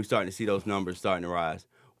 we're starting to see those numbers starting to rise.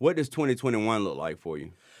 What does 2021 look like for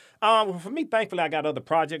you? For me, thankfully, I got other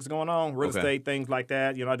projects going on, real estate, things like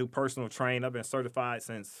that. I do personal training. I've been certified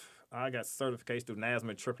since I got certification through NASMA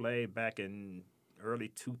and AAA back in early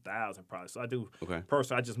 2000 probably. So I do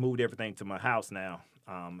personal. I just moved everything to my house now.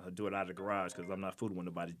 I do it out of the garage because I'm not fooling with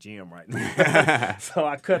nobody's gym right now. So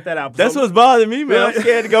I cut that out. That's what's bothering me, man. I'm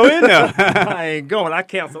scared to go in there. I ain't going. I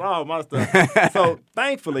canceled all my stuff. So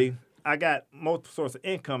thankfully, I got multiple sources of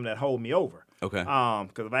income that hold me over. Okay.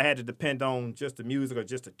 Because if I had to depend on just the music or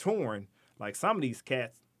just the touring, like some of these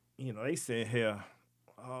cats, they sit here,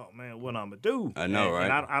 oh man, what I'm gonna do? I know,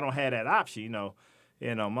 right? And I don't have that option,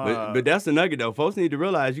 But that's the nugget though. Folks need to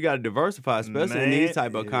realize you got to diversify, especially in these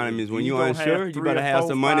type of economies. When you're unsure, you better have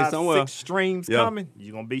some money somewhere. 6 streams coming,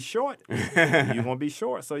 you're gonna be short. You're gonna be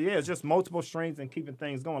short. So yeah, it's just multiple streams and keeping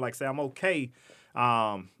things going. Like I say, I'm okay.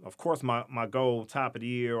 Of course, my goal top of the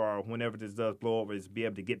year or whenever this does blow over is be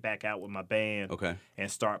able to get back out with my band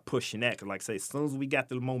and start pushing that. Cause like I say, as soon as we got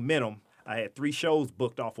the momentum, I had 3 shows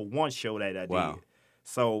booked off of 1 show that I did.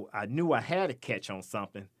 So I knew I had to catch on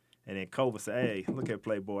something. And then COVID said, "Hey, look at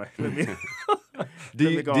Playboy. Let me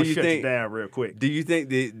shut you down real quick." Do you think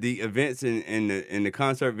the events in the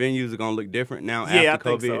concert venues are gonna look different now after I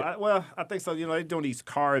COVID? think so. I think so. They're doing these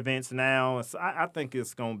car events now. So I think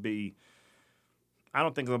it's gonna be. I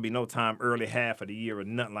don't think there's gonna be no time early half of the year or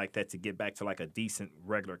nothing like that to get back to like a decent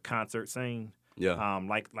regular concert scene. Yeah.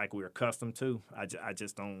 Like we're accustomed to. I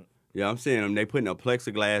just don't. Yeah, I'm seeing them. They putting up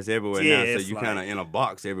plexiglass everywhere now, so you kind of in a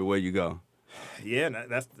box everywhere you go. Yeah,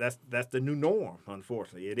 that's the new norm.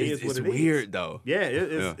 Unfortunately, it is what it is. It's weird though. Yeah,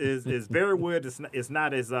 it's very weird. It's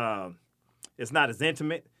not as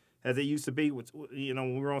intimate as it used to be. When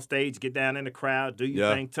we were on stage, get down in the crowd, do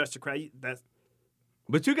your thing, touch the crowd.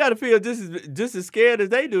 But you got to feel just as scared as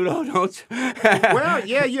they do, though, don't you? Well,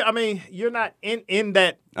 yeah. I mean, you're not in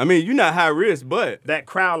that. I mean, you're not high risk, but that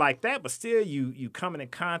crowd like that. But still, you coming in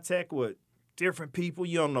contact with different people.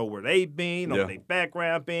 You don't know where they've been, or their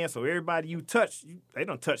background been. So everybody you touch, they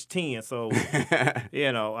don't touch 10. So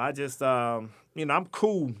I just I'm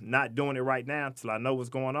cool not doing it right now until I know what's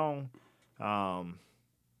going on.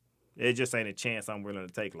 It just ain't a chance I'm willing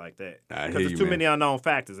to take like that because there's too many unknown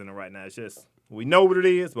factors in it right now. It's just we know what it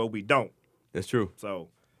is, but we don't. That's true. So.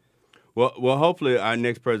 Well, hopefully our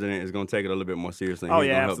next president is going to take it a little bit more seriously. And he's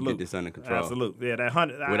going to absolutely. help get this under control. Absolutely. Yeah, that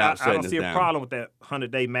 100. Without I don't see a problem with that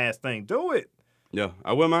 100-day mask thing. Do it. Yeah,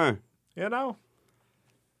 I wouldn't mind.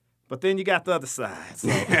 But then you got the other side. So.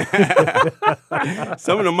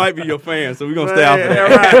 Some of them might be your fans, so we're going to stay off of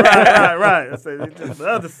that. Right. I say just the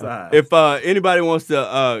other side. If anybody wants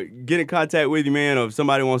to get in contact with you, man, or if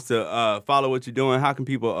somebody wants to follow what you're doing, how can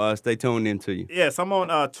people stay tuned into you? Yes, I'm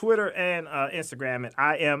on Twitter and Instagram at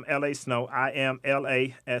I am LA Snow,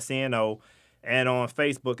 IamLASNO. And on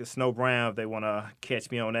Facebook, it's Snow Brown. If they want to catch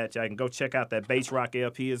me on that, I can go check out that Bass Rock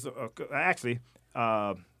LP.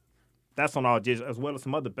 That's on all digital, as well as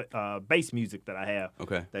some other bass music that I have.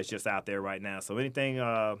 Okay. That's just out there right now. So anything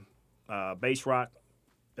Bass Rock,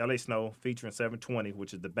 LA Snow, featuring 720,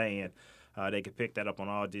 which is the band, they can pick that up on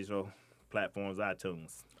all digital platforms,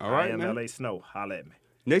 iTunes. All right, I am man. LA Snow. Holla at me.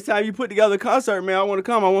 Next time you put together a concert, man, I want to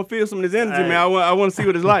come. I want to feel some of this energy, man. I want to see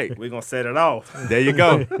what it's like. We're going to set it off. There you go.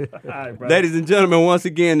 All right, brother. Ladies and gentlemen, once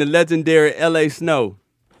again, the legendary LA Snow.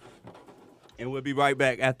 And we'll be right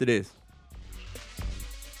back after this.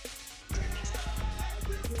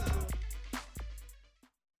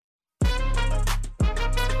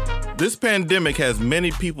 This pandemic has many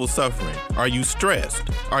people suffering. Are you stressed?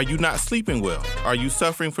 Are you not sleeping well? Are you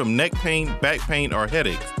suffering from neck pain, back pain, or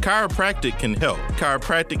headaches? Chiropractic can help.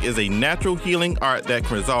 Chiropractic is a natural healing art that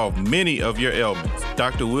can resolve many of your ailments.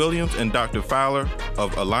 Dr. Williams and Dr. Fowler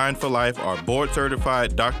of Align for Life are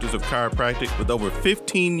board-certified doctors of chiropractic with over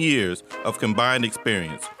 15 years of combined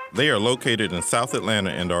experience. They are located in South Atlanta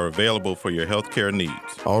and are available for your healthcare needs.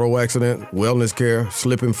 Auto accident, wellness care,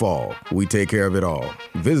 slip and fall. We take care of it all.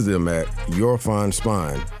 Visit them at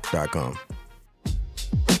yourfinespine.com.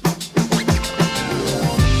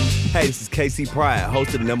 Hey, this is KC Pride,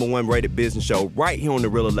 host of the #1 rated business show right here on the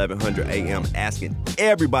Real 1100 AM, asking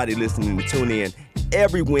everybody listening to tune in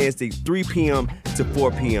every Wednesday, 3 p.m. to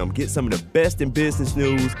 4 p.m. Get some of the best in business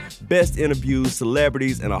news, best interviews,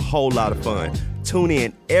 celebrities, and a whole lot of fun. Tune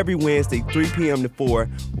in every Wednesday, 3 p.m. to 4,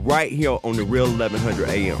 right here on the Real 1100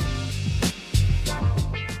 AM.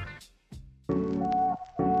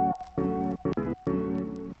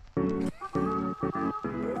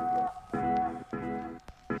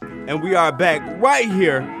 And we are back right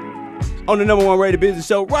here on the #1 rated business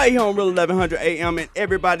show, right here on Real 1100 AM, and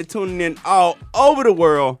everybody tuning in all over the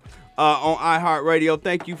world on iHeartRadio.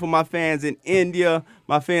 Thank you for my fans in India,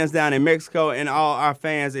 my fans down in Mexico, and all our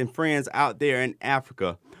fans and friends out there in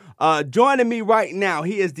Africa. Joining me right now,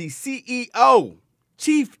 he is the CEO,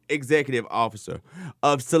 Chief Executive Officer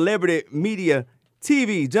of Celebrity Media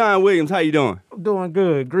TV. John Williams, how you doing? I'm doing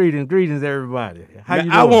good. Greetings, everybody. How you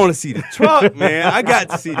doing? I want to see the truck, man. I got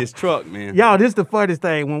to see this truck, man. Y'all, this is the funniest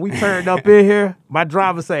thing. When we turned up in here, my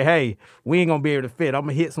driver say, hey, we ain't going to be able to fit. I'm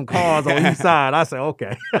going to hit some cars on each side. I say,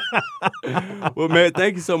 okay. Well, man,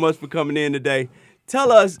 thank you so much for coming in today.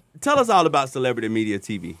 Tell us all about Celebrity Media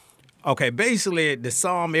TV. Okay, basically, to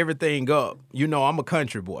sum everything up, you know, I'm a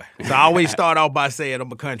country boy. So I always start off by saying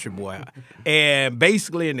I'm a country boy. And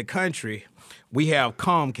basically in the country, we have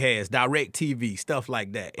Comcast, DirecTV, stuff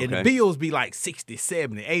like that. And the bills be like 60,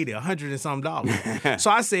 70, 80, 100 and some dollars. So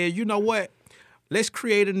I said, you know what? Let's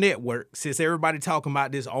create a network. Since everybody talking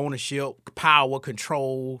about this ownership, power,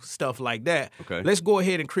 control, stuff like that, let's go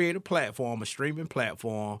ahead and create a platform, a streaming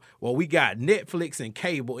platform, where we got Netflix and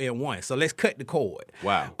cable in one. So let's cut the cord.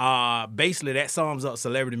 Wow. Basically, that sums up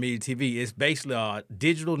Celebrity Media TV. It's basically a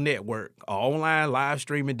digital network, an online live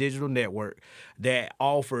streaming digital network that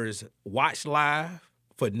offers watch live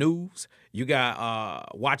for news. You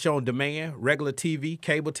got watch on demand, regular TV,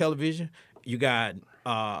 cable television. You got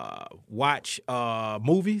watch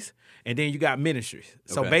movies, and then you got ministries.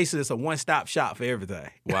 So basically, it's a one-stop shop for everything.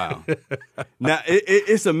 Wow. Now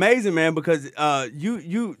it's amazing, man, because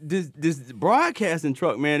this broadcasting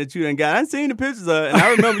truck, man, that you done got. I seen the pictures of it, and I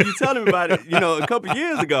remember you telling me about it, a couple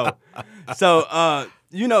years ago. So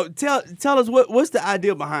tell us what's the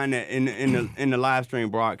idea behind that in the live stream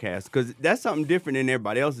broadcast, because that's something different than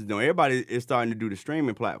everybody else is doing. Everybody is starting to do the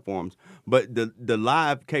streaming platforms, but the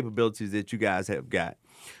live capabilities that you guys have got.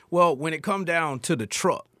 Well, when it come down to the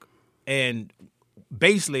truck, and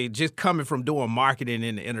basically just coming from doing marketing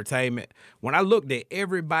in the entertainment, when I looked at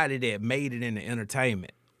everybody that made it in the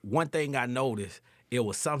entertainment, one thing I noticed, it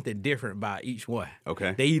was something different about each one.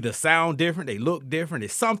 Okay. They either sound different, they look different.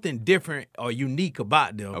 It's something different or unique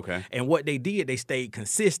about them. Okay. And what they did, they stayed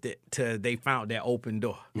consistent till they found that open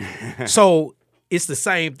door. So it's the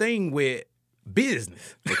same thing with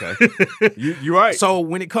business. Okay. You're right. So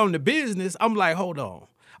when it comes to business, I'm like, hold on.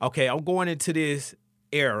 Okay, I'm going into this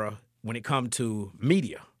era when it comes to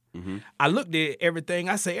media. Mm-hmm. I looked at everything.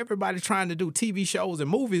 I say everybody trying to do TV shows and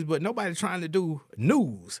movies, but nobody trying to do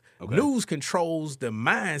news. Okay. News controls the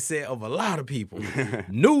mindset of a lot of people.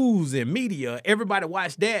 News and media, everybody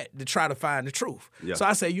watch that to try to find the truth. Yeah. So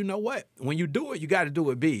I say, you know what? When you do it, you got to do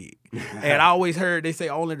it big. And I always heard they say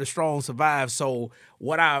only the strong survive. So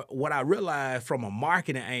what I realized from a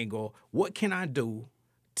marketing angle, what can I do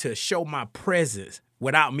to show my presence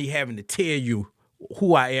without me having to tell you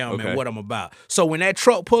who I am and what I'm about. So when that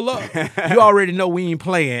truck pull up, you already know we ain't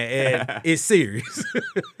playing, and it's serious.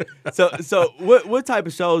 So what type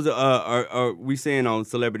of shows are we seeing on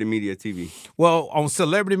Celebrity Media TV? Well, on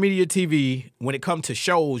Celebrity Media TV, when it comes to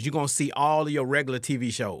shows, you're going to see all of your regular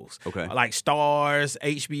TV shows. Okay. Like Stars,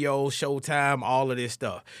 HBO, Showtime, all of this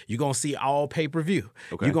stuff. You're going to see all pay-per-view.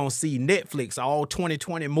 Okay. You're going to see Netflix, all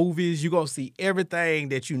 2020 movies. You're going to see everything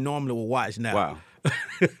that you normally will watch now. Wow.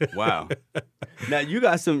 Wow. Now you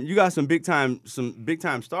got some big time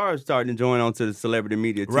stars starting to join onto the Celebrity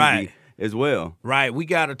Media TV as well. Right. We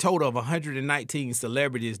got a total of 119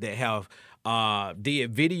 celebrities that have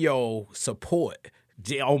did video support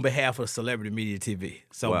on behalf of Celebrity Media TV.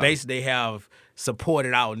 So basically they have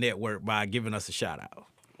supported our network by giving us a shout out.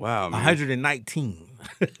 Wow, man. 119.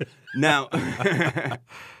 Now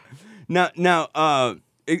Now,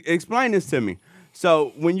 explain this to me.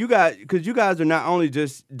 So when you guys, because you guys are not only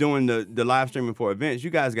just doing the live streaming for events, you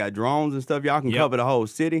guys got drones and stuff. Y'all can cover the whole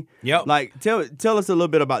city. Yep. Like tell us a little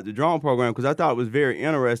bit about the drone program, because I thought it was very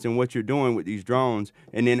interesting what you're doing with these drones,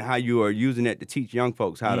 and then how you are using it to teach young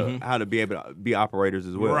folks how to be able to be operators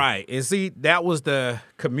as well. Right. And see, that was the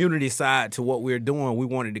community side to what we're doing. We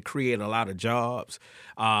wanted to create a lot of jobs.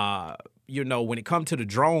 When it comes to the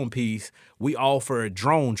drone piece, we offer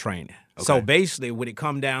drone training. Okay. So basically, when it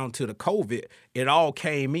come down to the COVID, it all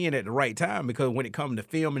came in at the right time, because when it comes to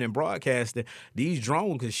filming and broadcasting, these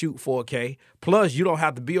drones can shoot 4K. Plus, you don't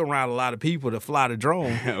have to be around a lot of people to fly the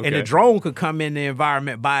drone. Okay. And the drone could come in the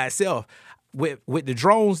environment by itself. With the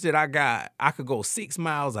drones that I got, I could go 6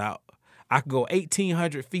 miles out. I could go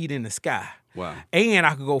 1,800 feet in the sky. Wow. And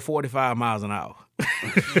I could go 45 miles an hour.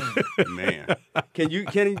 Man. Can you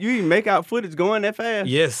even make out footage going that fast?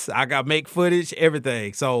 Yes, I got make footage,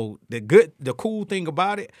 everything. So the cool thing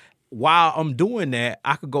about it, while I'm doing that,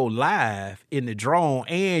 I could go live in the drone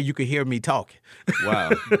and you can hear me talking.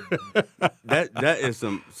 Wow. that is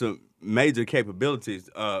some major capabilities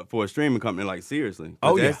for a streaming company, like, seriously.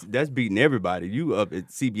 Oh, yeah. That's beating everybody. You up at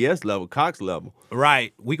CBS level, Cox level.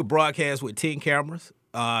 Right. We could broadcast with 10 cameras.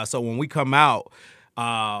 So when we come out,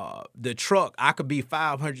 the truck, I could be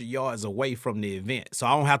 500 yards away from the event. So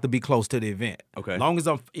I don't have to be close to the event. Okay. As long as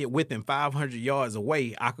I'm within 500 yards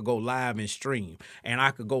away, I could go live and stream. And I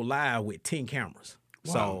could go live with 10 cameras.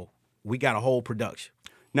 Wow. So we got a whole production.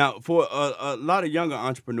 Now, for a lot of younger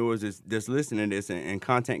entrepreneurs that's listening to this and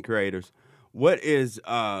content creators, what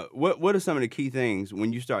are some of the key things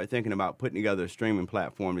when you start thinking about putting together a streaming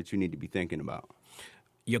platform that you need to be thinking about?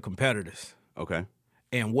 Your competitors. Okay.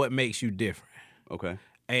 And what makes you different. Okay.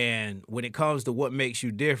 And when it comes to what makes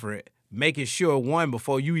you different, making sure, one,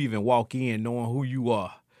 before you even walk in, knowing who you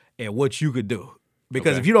are and what you could do.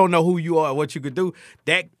 Because if you don't know who you are and what you could do,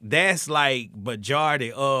 that's like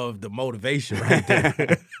majority of the motivation right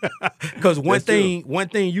there. Because one thing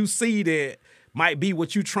you see that might be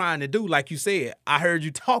what you're trying to do, like you said, I heard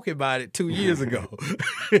you talking about it 2 years ago.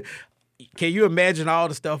 Can you imagine all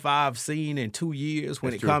the stuff I've seen in 2 years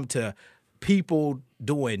when it comes to people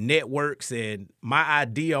doing networks, and my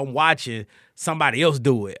idea, I'm watching somebody else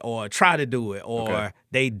do it or try to do it, or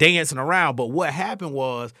they dancing around. But what happened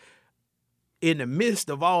was, in the midst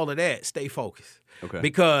of all of that, stay focused. Okay.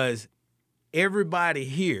 Because everybody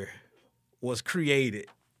here was created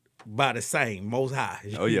by the same Most High.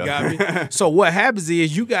 You got me? So what happens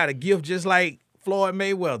is, you got a gift just like Floyd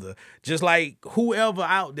Mayweather, just like whoever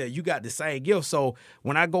out there, you got the same gift. So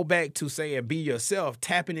when I go back to saying be yourself,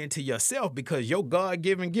 tapping into yourself, because your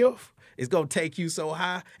God-given gift is going to take you so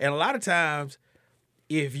high. And a lot of times,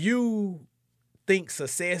 if you think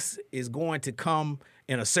success is going to come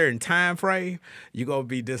in a certain time frame, you're going to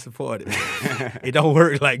be disappointed. It don't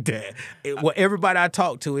work like that. What everybody I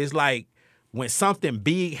talk to is like, when something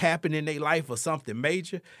big happened in their life or something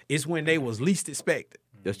major, it's when they was least expected.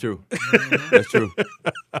 That's true. That's true.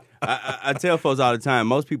 I tell folks all the time,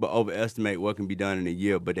 most people overestimate what can be done in a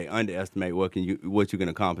year, but they underestimate what you can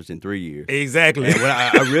accomplish in 3 years. Exactly. And what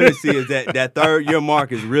I really see is that third year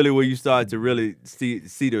mark is really where you start to really see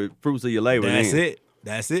the fruits of your labor.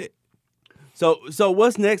 That's it. So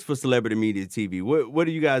what's next for Celebrity Media TV? What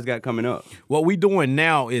do you guys got coming up? What we doing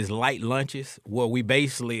now is light lunches, where we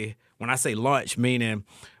basically, when I say lunch, meaning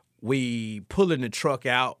we pulling the truck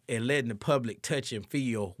out and letting the public touch and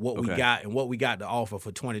feel what we got and what we got to offer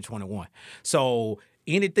for 2021. So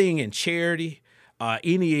anything in charity,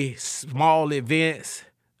 any small events,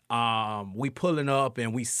 we pulling up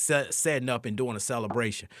and we setting up and doing a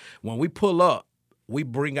celebration. When we pull up, we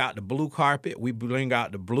bring out the blue carpet, we bring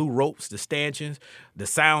out the blue ropes, the stanchions, the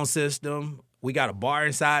sound system. We got a bar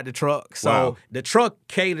inside the truck. So the truck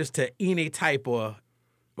caters to any type of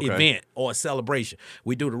event or celebration.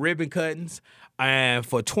 We do the ribbon cuttings, and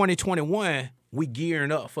for 2021, we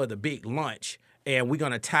gearing up for the big lunch, and we're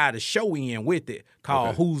gonna tie the show in with it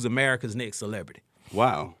called Who's America's Next Celebrity.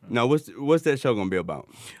 Wow. Now, what's that show gonna be about?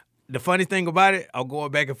 The funny thing about it, I'm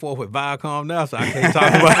going back and forth with Viacom now, so I can't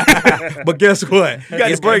talk about it. But guess what? You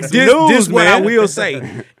got to break some news, this what I will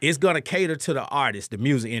say. It's going to cater to the artists, the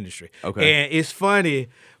music industry. Okay. And it's funny,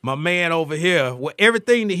 my man over here,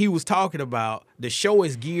 everything that he was talking about, the show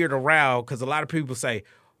is geared around, because a lot of people say,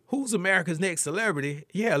 who's America's Next Celebrity?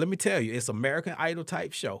 Yeah, let me tell you, it's American Idol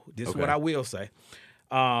type show. This is what I will say.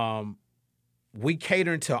 We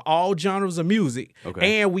catering to all genres of music,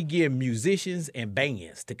 and we give musicians and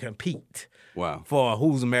bands to compete for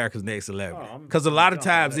who's America's Next Celebrity. Because a lot of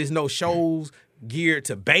times there's no shows geared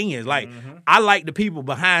to bands. Like, I like the people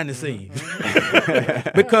behind the scenes.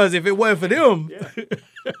 Because if it wasn't for them,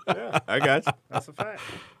 I got you. That's a fact.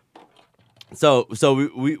 So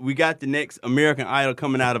we got the next American Idol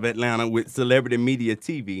coming out of Atlanta with Celebrity Media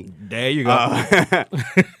TV. There you go.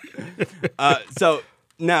 So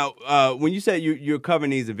now, when you say you're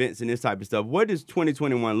covering these events and this type of stuff, what does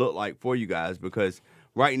 2021 look like for you guys? Because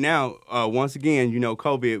right now, once again,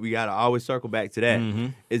 COVID, we got to always circle back to that. Mm-hmm.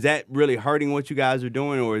 Is that really hurting what you guys are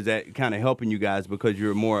doing, or is that kind of helping you guys because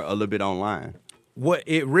you're a little bit online? What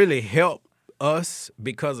it really helped us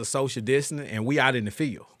because of social distancing, and we out in the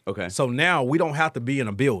field. Okay. So now we don't have to be in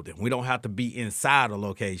a building. We don't have to be inside a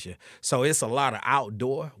location. So it's a lot of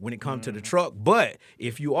outdoor when it comes to the truck. But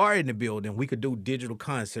if you are in the building, we could do digital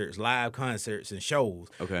concerts, live concerts, and shows.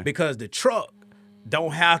 Okay. Because the truck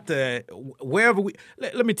don't have to, wherever we,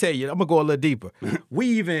 let me tell you, I'm going to go a little deeper.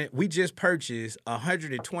 We just purchased a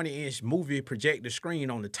 120-inch movie projector screen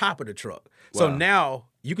on the top of the truck. So now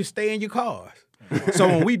you can stay in your cars. So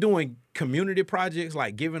when we doing community projects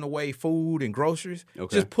like giving away food and groceries,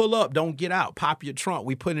 just pull up, don't get out, pop your trunk.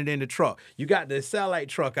 We put it in the truck. You got the satellite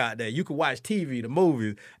truck out there. You can watch TV, the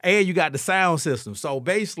movies, and you got the sound system. So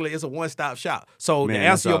basically, it's a one-stop shop. So to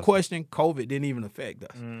answer your question, COVID didn't even affect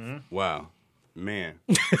us. Mm-hmm. Wow. Man.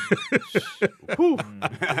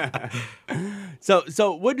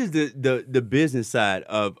 So what does the business side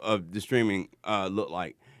of the streaming look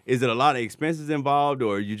like? Is it a lot of expenses involved,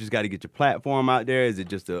 or you just got to get your platform out there? Is it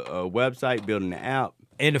just a website, building the app?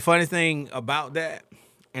 And the funny thing about that,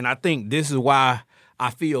 and I think this is why I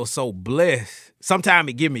feel so blessed, sometimes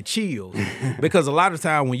it give me chills, because a lot of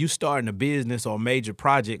time when you starting a business or a major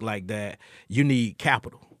project like that, you need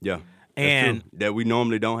capital. Yeah. And that we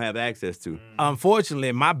normally don't have access to.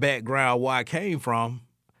 Unfortunately, my background, where I came from,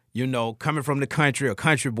 coming from the country, a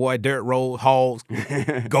country boy, dirt road, hogs,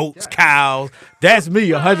 goats, cows, that's me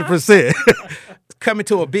 100%. Coming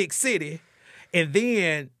to a big city, and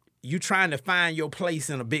then you trying to find your place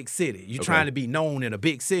in a big city. You trying to be known in a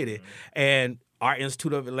big city. And Art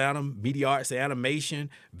Institute of Atlanta, media arts and animation,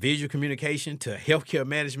 visual communication, to healthcare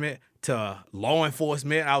management, to law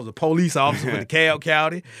enforcement. I was a police officer for DeKalb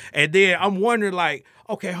County. And then I'm wondering,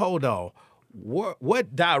 okay, hold on.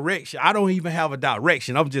 What direction? I don't even have a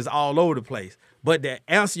direction. I'm just all over the place. But to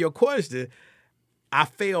answer your question, I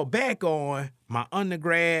fell back on my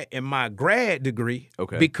undergrad and my grad degree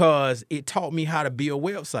because it taught me how to build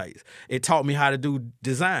websites. It taught me how to do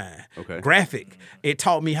design, graphic. It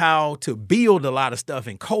taught me how to build a lot of stuff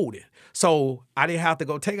in coding. So I didn't have to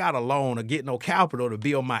go take out a loan or get no capital to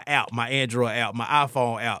build my app, my Android app, my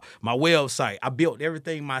iPhone app, my website. I built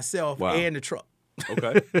everything myself and the truck.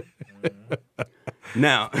 Okay.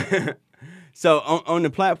 Now, so on the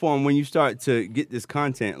platform, when you start to get this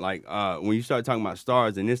content, when you start talking about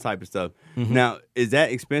stars and this type of stuff, now, is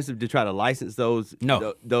that expensive to try to license those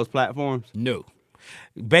platforms? No.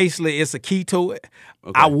 Basically, it's a key to it.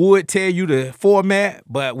 I would tell you the format,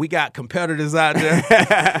 but we got competitors out there.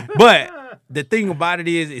 But the thing about it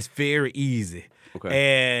is, it's very easy.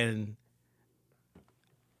 And,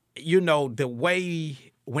 the way,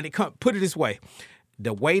 when it comes, put it this way,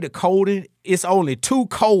 the way the coding, it's only 2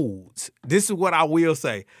 codes. This is what I will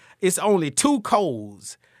say. It's only 2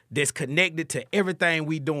 codes that's connected to everything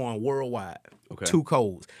we doing worldwide. 2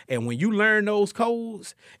 codes. And when you learn those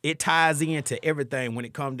codes, it ties into everything when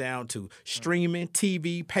it comes down to streaming,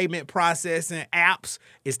 TV, payment processing, apps.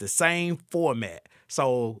 It's the same format.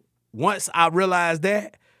 So once I realized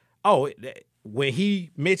that, when he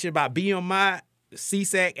mentioned about BMI,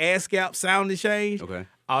 CSAC, ASCAP, Sound Exchange,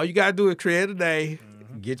 all you got to do is create a day,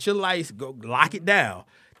 get your license, go lock it down.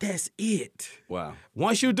 That's it. Wow.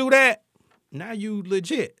 Once you do that, now you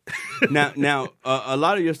legit. Now, a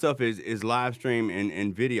lot of your stuff is live stream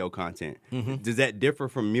and video content. Does that differ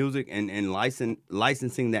from music and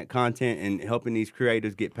licensing that content and helping these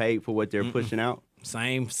creators get paid for what they're pushing out?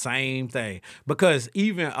 Same thing. Because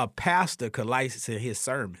even a pastor could license his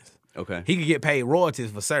sermons. He could get paid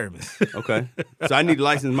royalties for sermons. So I need to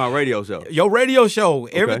license my radio show. Your radio show,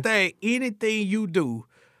 everything, anything you do,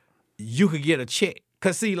 you could get a check.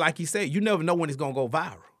 Because, see, like you said, you never know when it's going to go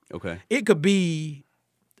viral. It could be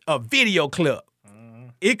a video clip.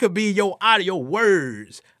 It could be your audio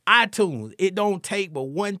words, iTunes. It don't take but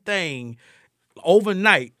one thing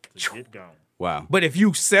overnight. Get gone. Wow. But if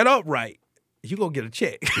you set up right, you're going to get a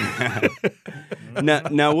check.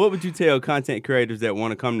 Now, what would you tell content creators that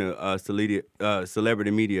want to come to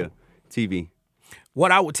Celebrity Media TV?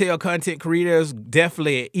 What I would tell content creators,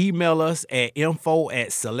 definitely email us at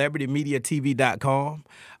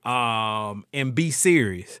info@celebritymediatv.com and be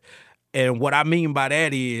serious. And what I mean by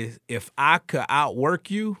that is, if I could outwork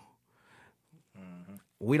you,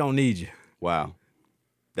 we don't need you. Wow.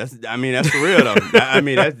 That's for real, though.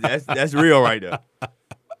 That's real right there.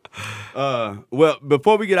 Well,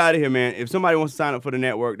 before we get out of here, man, if somebody wants to sign up for the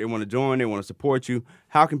network, they want to join, they want to support you,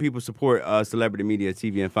 how can people support Celebrity Media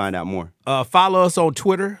TV and find out more? Follow us on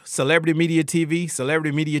Twitter, Celebrity Media TV,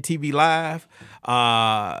 Celebrity Media TV Live,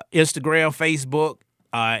 Instagram, Facebook,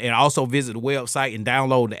 and also visit the website and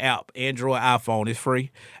download the app. Android, iPhone, it's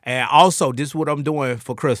free. And also, this is what I'm doing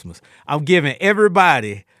for Christmas. I'm giving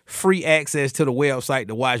everybody free access to the website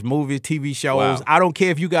to watch movies, TV shows. Wow. I don't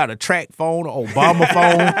care if you got a track phone or Obama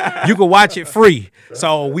phone. You can watch it free.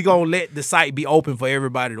 So we're going to let the site be open for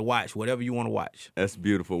everybody to watch whatever you want to watch. That's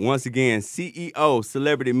beautiful. Once again, CEO,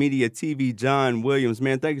 Celebrity Media TV, John Williams.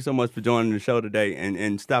 Man, thank you so much for joining the show today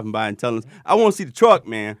and stopping by and telling us. I want to see the truck,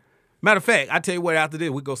 man. Matter of fact, I tell you what, after this,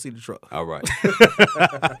 we go see the truck. All right.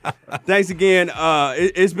 Thanks again.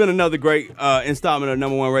 It's been another great installment of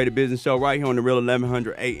Number One Rated Business Show right here on the Real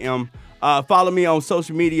 1100 AM. Follow me on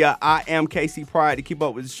social media. I am KC Pride to keep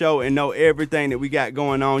up with the show and know everything that we got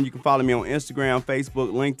going on. You can follow me on Instagram,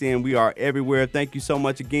 Facebook, LinkedIn. We are everywhere. Thank you so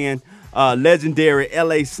much again. Legendary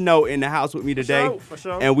LA Snow in the house with me today. For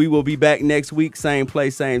sure. And we will be back next week, same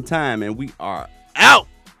place, same time. And we are